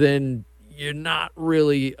 then you're not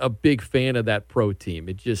really a big fan of that pro team.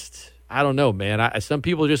 It just, I don't know, man. Some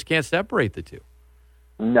people just can't separate the two.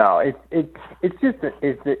 No, it's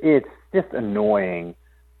just annoying.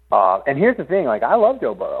 And here's the thing: like, I love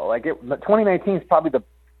Joe Burrow. Like, 2019 is probably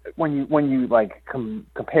when you like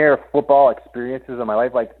compare football experiences in my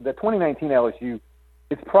life. Like, the 2019 LSU,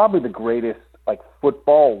 it's probably the greatest like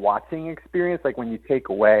football watching experience. Like, when you take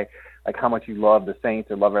away like how much you love the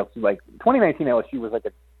Saints or love LSU, like 2019 LSU was like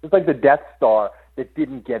the Death Star that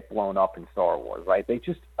didn't get blown up in Star Wars, right? They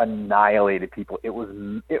just annihilated people. It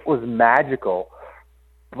was magical.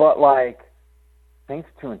 But like Saints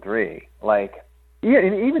 2-3, like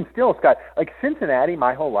even still, Scott, like Cincinnati,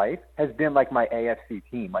 my whole life has been like my AFC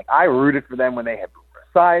team. Like, I rooted for them when they had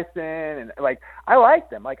Broussard, and like I like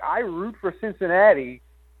them. Like, I root for Cincinnati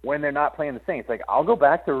when they're not playing the Saints. Like, I'll go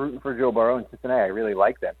back to rooting for Joe Burrow in Cincinnati. I really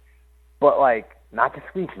like them. But like, not this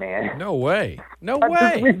week, man. No way. No not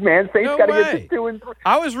way. This week, man. Saints got to get to 2-3.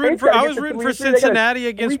 I was rooting for Cincinnati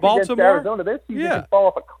against Baltimore. Arizona. Their season can fall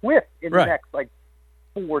off a cliff in the next like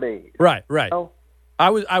 4 days. Right. You know? I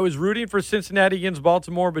was rooting for Cincinnati against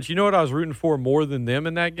Baltimore, but you know what I was rooting for more than them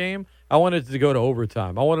in that game? I wanted it to go to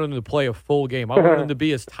overtime. I wanted them to play a full game. I wanted them to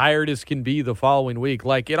be as tired as can be the following week.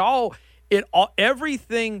 Like,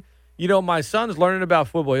 everything. You know, my son's learning about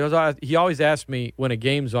football. He always asks me when a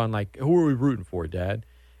game's on, like, who are we rooting for, Dad?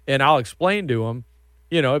 And I'll explain to him,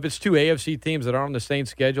 you know, if it's two AFC teams that aren't on the same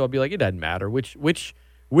schedule, I'll be like, it doesn't matter. Which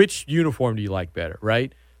uniform do you like better,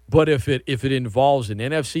 right? But if it involves an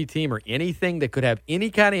NFC team or anything that could have any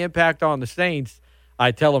kind of impact on the Saints,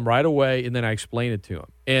 I tell him right away, and then I explain it to him.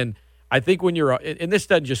 And I think when you're – and this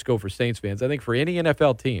doesn't just go for Saints fans. I think for any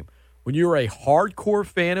NFL team, when you're a hardcore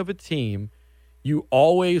fan of a team – you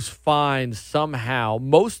always find somehow,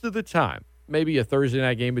 most of the time, maybe a Thursday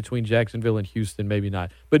night game between Jacksonville and Houston, maybe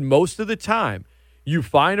not, but most of the time, you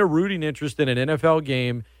find a rooting interest in an NFL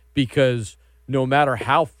game because no matter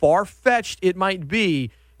how far-fetched it might be,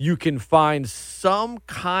 you can find some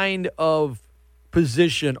kind of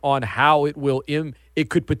position on how it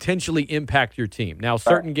could potentially impact your team. Now,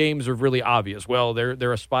 certain games are really obvious. Well,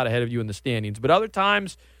 they're a spot ahead of you in the standings, but other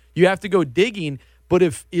times you have to go digging. But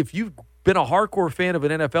if you've been a hardcore fan of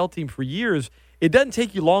an NFL team for years, it doesn't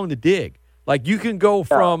take you long to dig. Like, you can go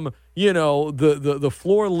from, you know, the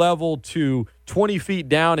floor level to 20 feet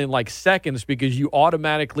down in like seconds because you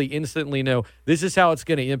automatically instantly know this is how it's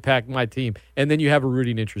going to impact my team. And then you have a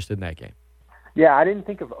rooting interest in that game. Yeah, I didn't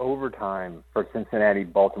think of overtime for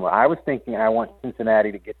Cincinnati-Baltimore. I was thinking I want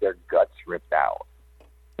Cincinnati to get their guts ripped out.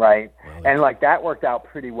 Right, and like that worked out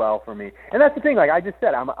pretty well for me. And that's the thing. Like I just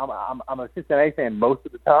said, I'm a Cincinnati fan most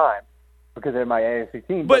of the time because they're my AFC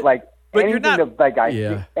team. But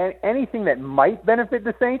anything anything that might benefit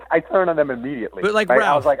the Saints, I turn on them immediately. But like right?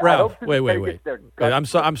 Ralph, wait. I'm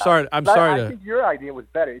sorry. I think your idea was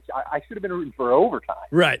better. I should have been rooting for overtime.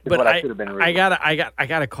 Right, but I should have been rooting. I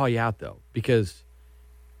gotta call you out though, because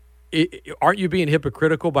aren't you being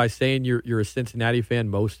hypocritical by saying you're a Cincinnati fan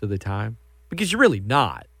most of the time? Because you're really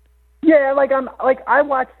not. Yeah, I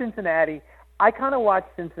watch Cincinnati. I kind of watch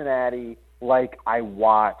Cincinnati like I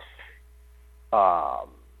watch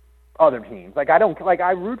other teams. Like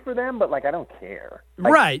I root for them, but like I don't care.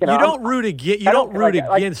 Like, right? You don't root against. You don't root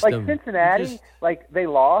against them. Like Cincinnati, like they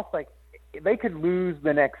lost. Like they could lose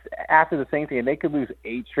after the Saints game. They could lose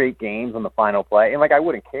 8 straight games on the final play, and like I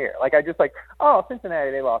wouldn't care. Like I just Cincinnati,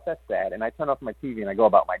 they lost. That's sad, and I turn off my TV and I go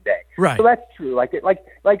about my day. Right. So that's true. Like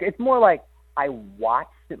it's more like I watch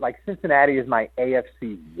it. Like Cincinnati is my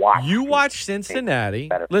AFC watch. You watch Cincinnati.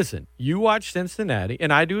 Listen, you watch Cincinnati,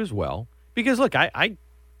 and I do as well. Because look, I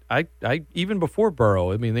even before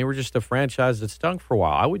Burrow, I mean, they were just a franchise that stunk for a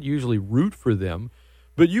while. I would usually root for them,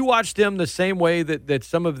 but you watch them the same way that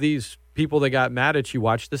some of these people that got mad at you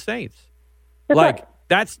watch the Saints. Like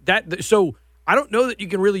so. I don't know that you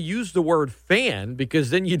can really use the word fan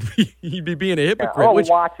because then you'd be being a hypocrite.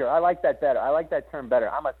 Watcher. I like that better. I like that term better.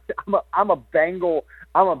 I'm a Bengal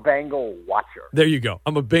watcher. There you go.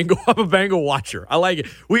 I'm a Bengal watcher. I like it.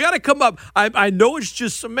 We got to come up. I know it's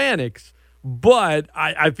just semantics, but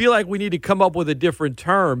I feel like we need to come up with a different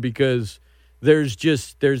term because there's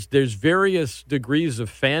various degrees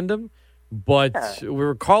of fandom. But we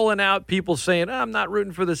were calling out people saying, I'm not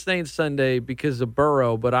rooting for the Saints Sunday because of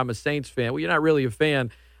Burrow, but I'm a Saints fan. Well, you're not really a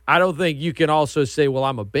fan. I don't think you can also say, well,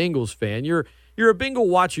 I'm a Bengals fan. You're a Bengal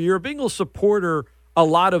watcher. You're a Bengal supporter a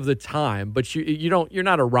lot of the time, but you're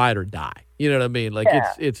not a ride or die. You know what I mean? Like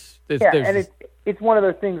it's one of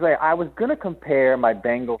those things. Like I was going to compare my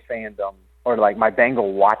Bengal fandom or like my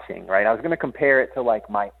Bengal watching, right? I was going to compare it to like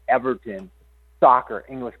my Everton soccer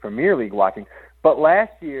English Premier League watching. But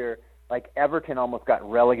last year, like Everton almost got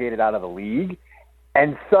relegated out of the league.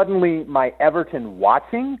 And suddenly my Everton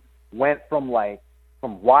watching went from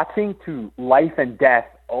watching to life and death.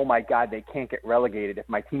 Oh my God, they can't get relegated. If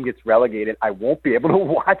my team gets relegated, I won't be able to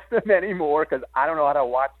watch them anymore because I don't know how to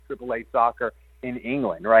watch AAA soccer in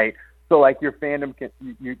England, right? So like your fandom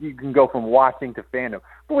you can go from watching to fandom,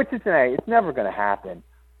 but which is it's never going to happen.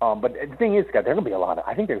 But the thing is, Scott, there's going to be a lot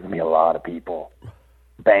of people,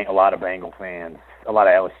 a lot of Bengal fans, a lot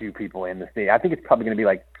of LSU people in the state. I think it's probably going to be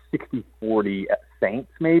like 60-40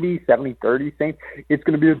 Saints, maybe 70-30 Saints. It's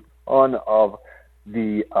going to be a ton of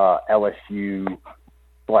the LSU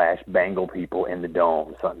 / Bengal people in the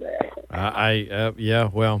Dome Sunday. Yeah,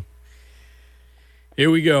 well,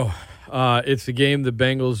 here we go. It's a game the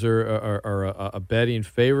Bengals are a betting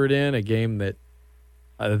favorite in, a game that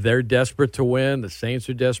they're desperate to win. The Saints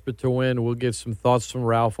are desperate to win. We'll get some thoughts from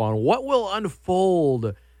Ralph on what will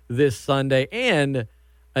unfold this Sunday, and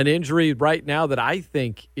an injury right now that I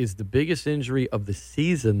think is the biggest injury of the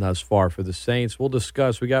season thus far for the Saints. We'll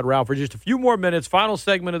discuss. We got Ralph for just a few more minutes. Final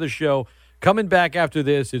segment of the show. Coming back after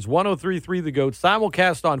this, it's 103.3 The GOAT,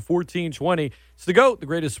 simulcast on 1420. It's The GOAT, the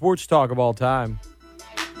greatest sports talk of all time.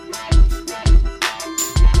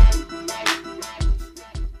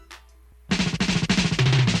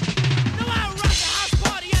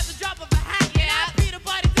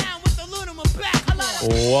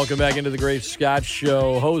 Welcome back into the Great Scott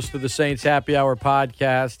Show, host of the Saints Happy Hour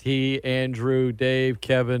podcast. He, Andrew, Dave,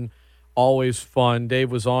 Kevin, always fun. Dave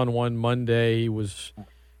was on one Monday. He was,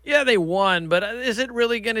 they won, but is it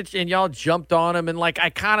really going to, and y'all jumped on him, and like I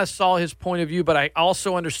kind of saw his point of view, but I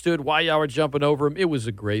also understood why y'all were jumping over him. It was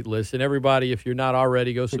a great listen. Everybody, if you're not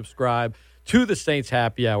already, go subscribe to the Saints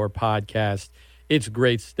Happy Hour podcast. It's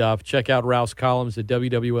great stuff. Check out Ralph's columns at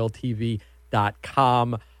wwltv.com.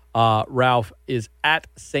 Ralph is at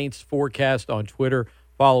Saints Forecast on Twitter.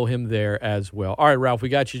 Follow him there as well. All right, Ralph, we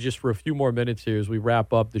got you just for a few more minutes here as we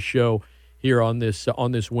wrap up the show here on this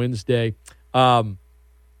Wednesday. Marshawn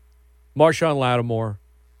Lattimore,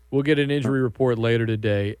 we'll get an injury report later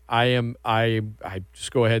today. I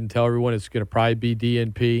just go ahead and tell everyone it's going to probably be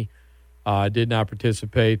DNP. Did not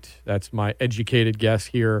participate. That's my educated guess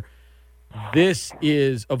here. This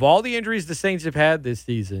is, of all the injuries the Saints have had this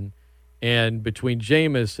season, and between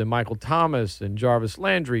Jameis and Michael Thomas and Jarvis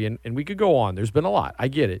Landry, and we could go on. There's been a lot. I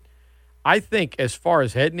get it. I think as far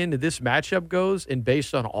as heading into this matchup goes, and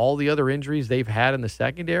based on all the other injuries they've had in the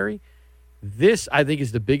secondary, this, I think,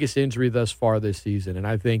 is the biggest injury thus far this season. And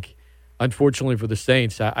I think, unfortunately for the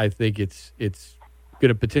Saints, I think it's going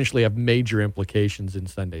to potentially have major implications in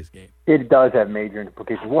Sunday's game. It does have major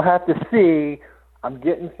implications. We'll have to see. I'm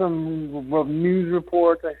getting some news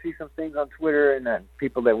reports. I see some things on Twitter and then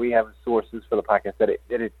people that we have as sources for the podcast that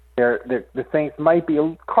the Saints might be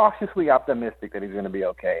cautiously optimistic that he's going to be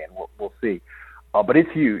okay, and we'll see. But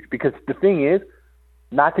it's huge because the thing is,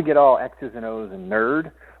 not to get all X's and O's and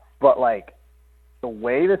nerd, but like the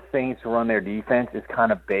way the Saints run their defense is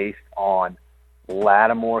kind of based on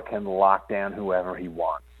Lattimore can lock down whoever he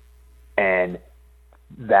wants, and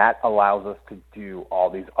that allows us to do all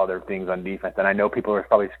these other things on defense. And I know people are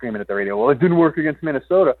probably screaming at the radio, well, it didn't work against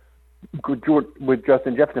Minnesota with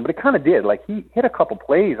Justin Jefferson, but it kind of did. Like, he hit a couple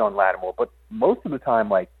plays on Lattimore, but most of the time,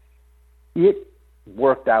 like, it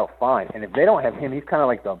worked out fine. And if they don't have him, he's kind of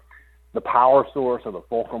like the power source or the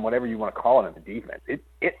fulcrum, whatever you want to call it, in the defense.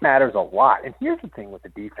 It matters a lot. And here's the thing with the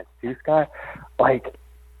defense too, Scott. Like,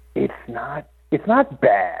 it's not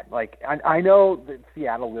bad. Like, I know that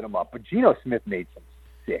Seattle lit him up, but Geno Smith made some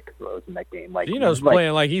sick throws in that game. Like, Geno's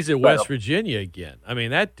playing like he's at West Virginia again. I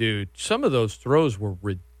mean, that dude, some of those throws were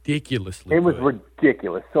ridiculously good. It was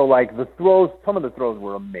ridiculous. So, like, some of the throws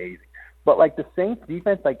were amazing. But, like, the Saints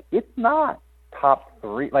defense, like, it's not top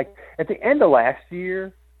three. Like, at the end of last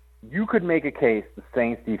year, you could make a case the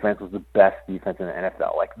Saints defense was the best defense in the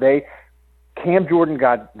NFL. Like, Cam Jordan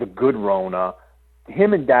got the good Rona.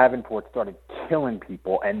 Him and Davenport started killing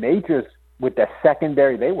people, and they just, with the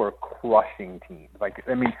secondary, they were crushing teams. Like,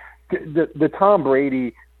 I mean, the Tom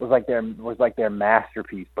Brady was like their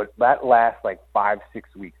masterpiece, but that last like 5-6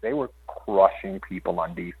 weeks, they were crushing people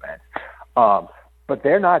on defense. But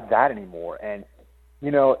they're not that anymore, and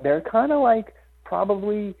you know, they're kind of like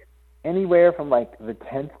probably anywhere from like the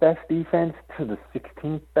 10th best defense to the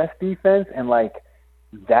 16th best defense, and like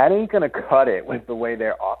that ain't gonna cut it with the way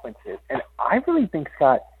their offense is. And I really think,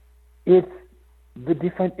 Scott, it's the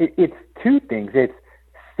defense. It's two things. It's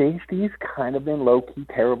safety's kind of been low-key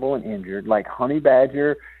terrible and injured. Like Honey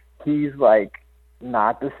Badger, he's like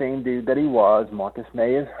not the same dude that he was. Marcus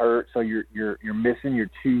May is hurt, so you're missing your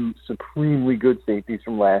two supremely good safeties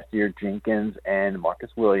from last year, Jenkins and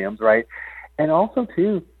Marcus Williams, right? And also,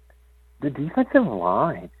 too, the defensive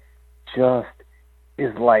line just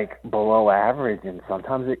is like below average, and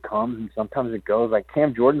sometimes it comes and sometimes it goes. Like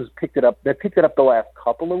Cam Jordan's picked it up. They picked it up the last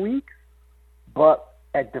couple of weeks, but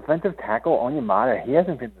at defensive tackle, Onyemata, he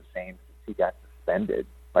hasn't been the same since he got suspended.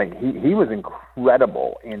 Like he was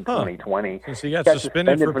incredible in 2020. Since he got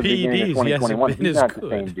suspended for PEDs, he hasn't been He's as not good. the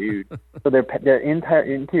same dude. So their entire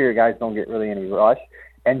interior guys don't get really any rush.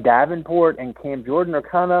 And Davenport and Cam Jordan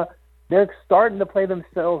are they're starting to play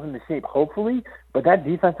themselves into shape, hopefully. But that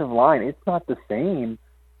defensive line, it's not the same.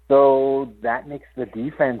 So that makes the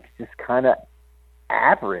defense just kind of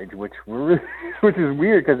average, which is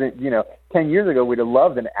weird because 10 years ago we'd have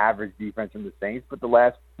loved an average defense from the Saints, but the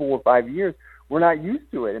last 4 or 5 years we're not used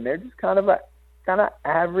to it, and they're just kind of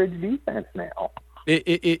average defense now.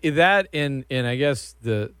 That and I guess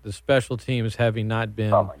the special teams having not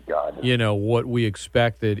been, oh my God, what we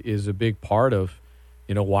expected is a big part of,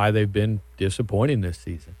 why they've been disappointing this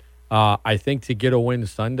season. I think to get a win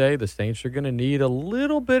Sunday, the Saints are going to need a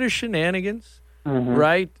little bit of shenanigans,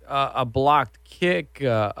 right? A blocked kick,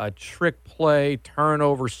 a trick play,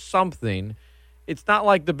 turnover, something. It's not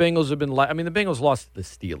like the Bengals have been the Bengals lost to the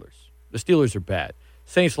Steelers. The Steelers are bad.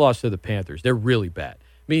 Saints lost to the Panthers. They're really bad.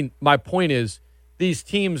 My point is these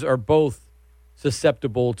teams are both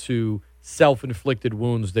susceptible to self-inflicted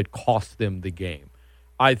wounds that cost them the game.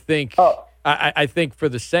 I think I think for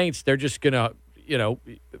the Saints, they're just going to,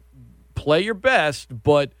 play your best,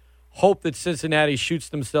 but hope that Cincinnati shoots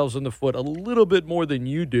themselves in the foot a little bit more than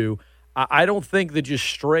you do. I don't think that just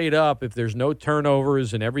straight up, if there's no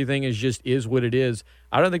turnovers and everything is what it is,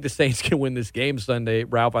 I don't think the Saints can win this game Sunday,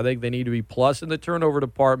 Ralph. I think they need to be plus in the turnover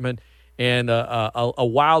department and a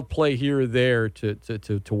wild play here or there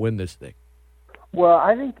to win this thing. Well,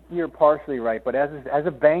 I think you're partially right, but as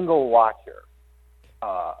a Bengal watcher,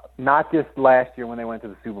 not just last year when they went to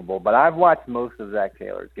the Super Bowl, but I've watched most of Zach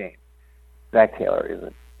Taylor's games. Zach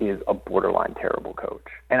Taylor is a borderline terrible coach.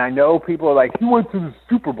 And I know people are like, he went to the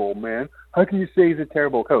Super Bowl, man. How can you say he's a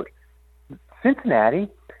terrible coach? Cincinnati,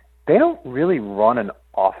 they don't really run an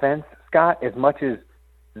offense, Scott, as much as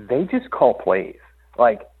they just call plays.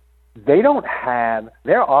 Like, they don't have –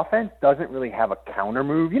 their offense doesn't really have a counter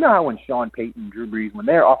move. You know how when Sean Payton, Drew Brees, when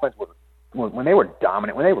their offense was – when they were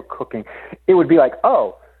dominant, when they were cooking, it would be like,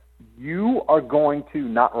 oh, you are going to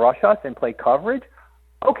not rush us and play coverage?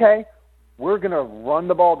 Okay, we're going to run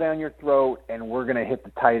the ball down your throat, and we're going to hit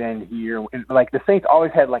the tight end here. And, like, the Saints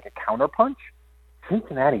always had, like, a counterpunch.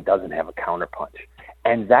 Cincinnati doesn't have a counterpunch.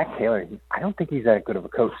 And Zach Taylor, I don't think he's that good of a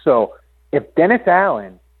coach. So if Dennis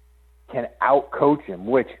Allen can out-coach him,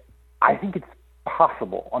 which I think it's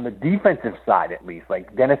possible on the defensive side at least,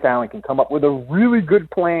 like Dennis Allen can come up with a really good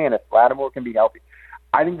plan if Lattimore can be healthy,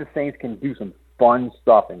 I think the Saints can do some fun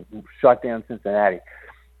stuff and shut down Cincinnati.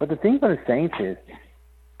 But the thing about the Saints is,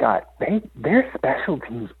 God, their special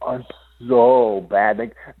teams are so bad.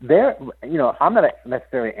 Like I'm not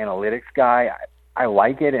necessarily an analytics guy. I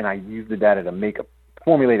like it and I use the data to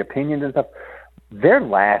formulate opinions and stuff. They're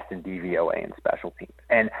last in DVOA and special teams.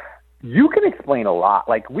 And you can explain a lot.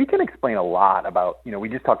 Like, we can explain a lot about, we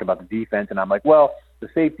just talked about the defense, and I'm like, well, the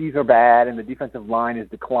safeties are bad and the defensive line is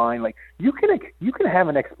declined. Like, you can have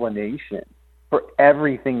an explanation for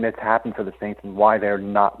everything that's happened for the Saints and why they're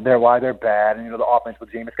bad. And, the offense with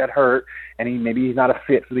Jameis got hurt, and maybe he's not a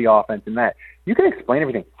fit for the offense and that. You can explain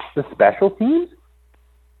everything. The special teams,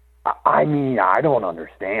 I don't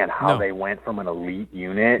understand how they went from an elite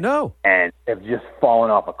unit and have just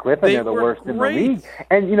fallen off a cliff, and they're the worst in the league.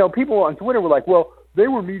 And, people on Twitter were like, well, they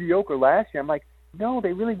were mediocre last year. I'm like, no,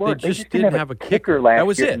 they really weren't. They just didn't have a kicker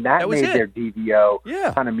last year, and that made their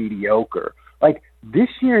DVO kind of mediocre. Like, this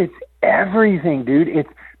year, it's everything, dude.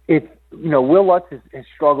 It's Will Lutz has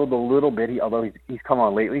struggled a little bit, although he's come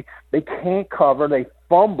on lately. They can't cover. They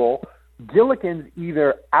fumble. Gillikin's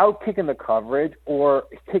either out kicking the coverage or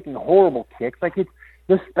taking horrible kicks. Like,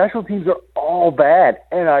 the special teams are all bad,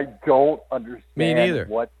 and I don't understand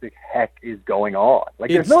what the heck is going on.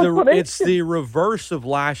 Like, it's the reverse of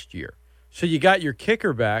last year. So you got your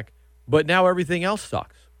kicker back, but now everything else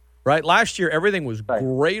sucks, right? Last year everything was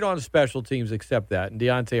great on special teams except that, and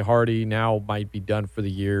Deontay Hardy now might be done for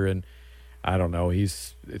the year, and I don't know. It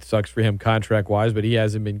sucks for him contract wise, but he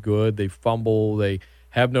hasn't been good. They fumble. They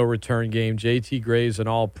have no return game. JT Gray's an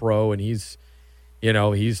all-pro, and he's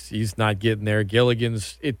not getting there.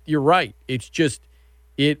 Gilligan's, you're right. It's just,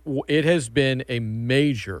 it has been a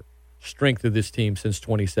major strength of this team since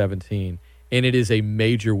 2017, and it is a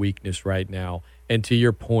major weakness right now. And to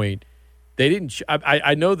your point, They didn't.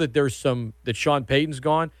 I know that there's that Sean Payton's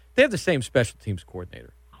gone. They have the same special teams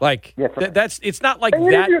coordinator. Like that's it's not like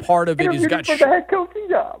that part of it has got for the head coaching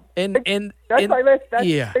job. And that's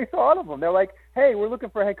they thought of them. They're like, hey, we're looking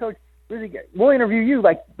for a head coach. We'll interview you.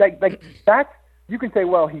 Like that's you can say,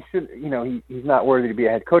 well, he should, he's not worthy to be a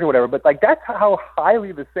head coach or whatever. But like that's how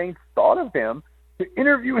highly the Saints thought of him to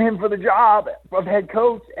interview him for the job of head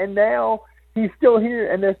coach, and now he's still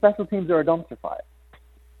here, and their special teams are a dumpster fire.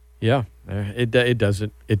 Yeah, it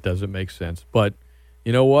doesn't make sense. But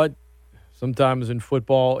you know what? Sometimes in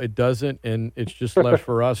football it doesn't, and it's just left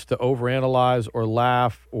for us to overanalyze or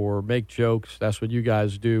laugh or make jokes. That's what you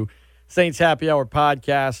guys do. Saints Happy Hour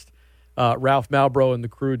podcast. Ralph Malbrough and the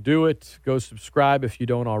crew do it. Go subscribe if you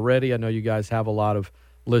don't already. I know you guys have a lot of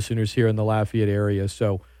listeners here in the Lafayette area,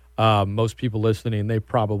 so most people listening, they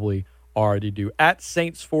probably already do. At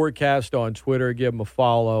Saints Forecast on Twitter, give them a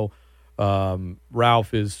follow.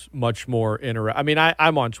 Ralph is much more I mean,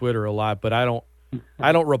 I'm on Twitter a lot, but I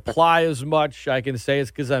don't reply as much. I can say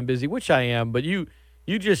it's because I'm busy, which I am, but you're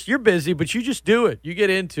busy, but you just do it. You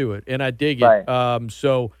get into it, and I dig it. Right.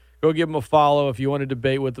 So go give him a follow if you want to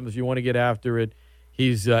debate with him, if you want to get after it.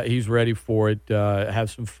 He's ready for it.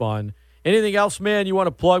 Have some fun. Anything else, man, you want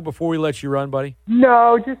to plug before we let you run, buddy?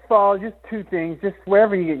 No, just follow. Just two things. Just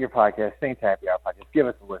wherever you get your podcast, Saints Happy Hour podcast, give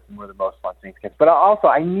us a listen. We're the most fun Saints kids. But also,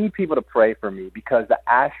 I need people to pray for me because the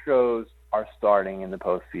Astros are starting in the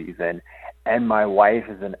postseason, and my wife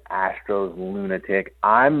is an Astros lunatic.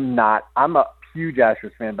 I'm a huge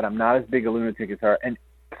Astros fan, but I'm not as big a lunatic as her. And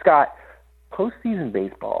Scott, postseason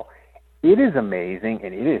baseball, it is amazing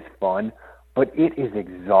and it is fun, but it is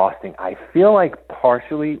exhausting. I feel like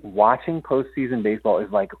partially watching postseason baseball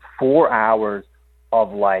is like 4 hours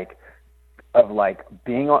of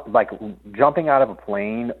being like jumping out of a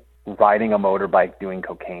plane, riding a motorbike, doing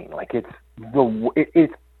cocaine. Like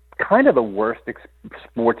it's kind of the worst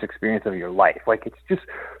sports experience of your life. Like it's just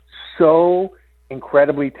so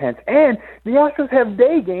incredibly tense. And the Astros have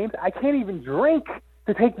day games. I can't even drink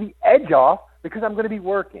to take the edge off because I'm going to be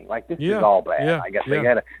working. Like this is all bad. Yeah, I guess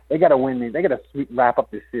they got to win these. They got to wrap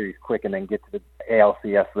up this series quick and then get to the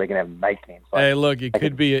ALCS so they can have night games. So hey, look, it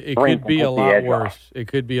could be a lot worse. It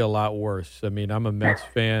could be a lot worse. I mean, I'm a Mets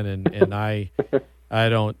fan, and I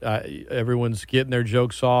don't. Everyone's getting their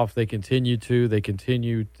jokes off. They continue to.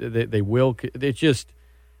 They will. It's just.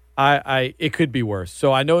 It could be worse.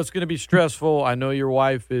 So I know it's going to be stressful. I know your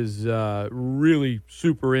wife is really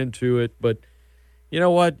super into it, but you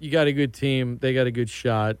know what? You got a good team. They got a good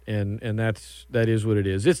shot, and that is what it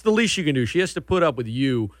is. It's the least you can do. She has to put up with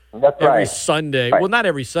you every Sunday. Right. Well, not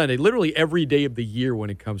every Sunday. Literally every day of the year when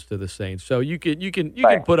it comes to the Saints. So you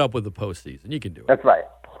can put up with the postseason. You can do it. That's right.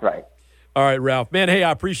 Right. All right, Ralph. Man, hey,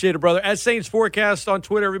 I appreciate it, brother. At Saints Forecast on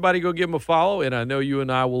Twitter, everybody go give him a follow, and I know you and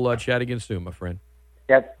I will chat again soon, my friend.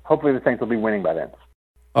 Yeah, hopefully the Saints will be winning by then.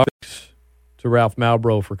 Thanks to Ralph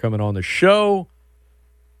Malbrough for coming on the show.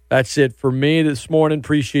 That's it for me this morning.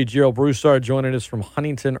 Appreciate Gerald Broussard joining us from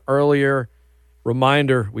Huntington earlier.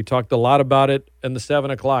 Reminder, we talked a lot about it in the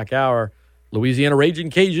 7 o'clock hour. Louisiana Raging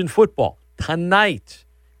Cajun football tonight.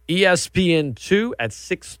 ESPN2 at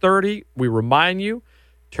 6:30. We remind you,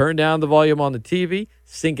 turn down the volume on the TV,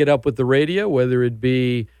 sync it up with the radio, whether it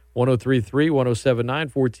be 103.3,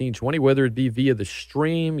 107.9, 1420, whether it be via the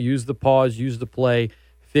stream, use the pause, use the play,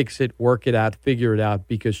 fix it, work it out, figure it out,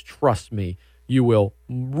 because trust me, you will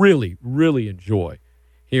really, really enjoy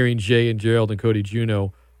hearing Jay and Gerald and Cody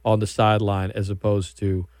Juneau on the sideline as opposed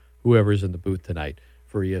to whoever's in the booth tonight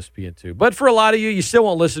for ESPN2. But for a lot of you, you still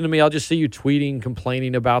won't listen to me. I'll just see you tweeting,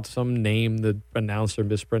 complaining about some name the announcer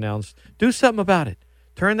mispronounced. Do something about it.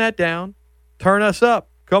 Turn that down. Turn us up.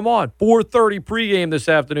 Come on. 4:30 pregame this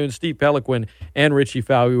afternoon. Steve Peliquin and Richie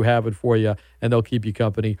Fowey have it for you, and they'll keep you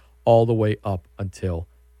company all the way up until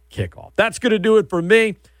kickoff. That's going to do it for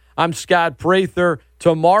me. I'm Scott Prather.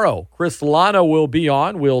 Tomorrow, Chris Lano will be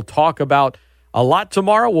on. We'll talk about a lot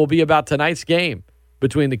tomorrow. Will be about tonight's game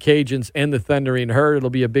between the Cajuns and the Thundering Herd. It'll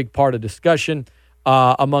be a big part of discussion,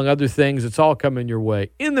 among other things. It's all coming your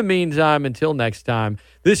way. In the meantime, until next time,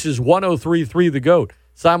 this is 103.3 The GOAT.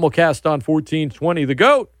 Simulcast on 1420 The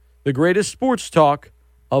GOAT, the greatest sports talk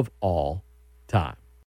of all time.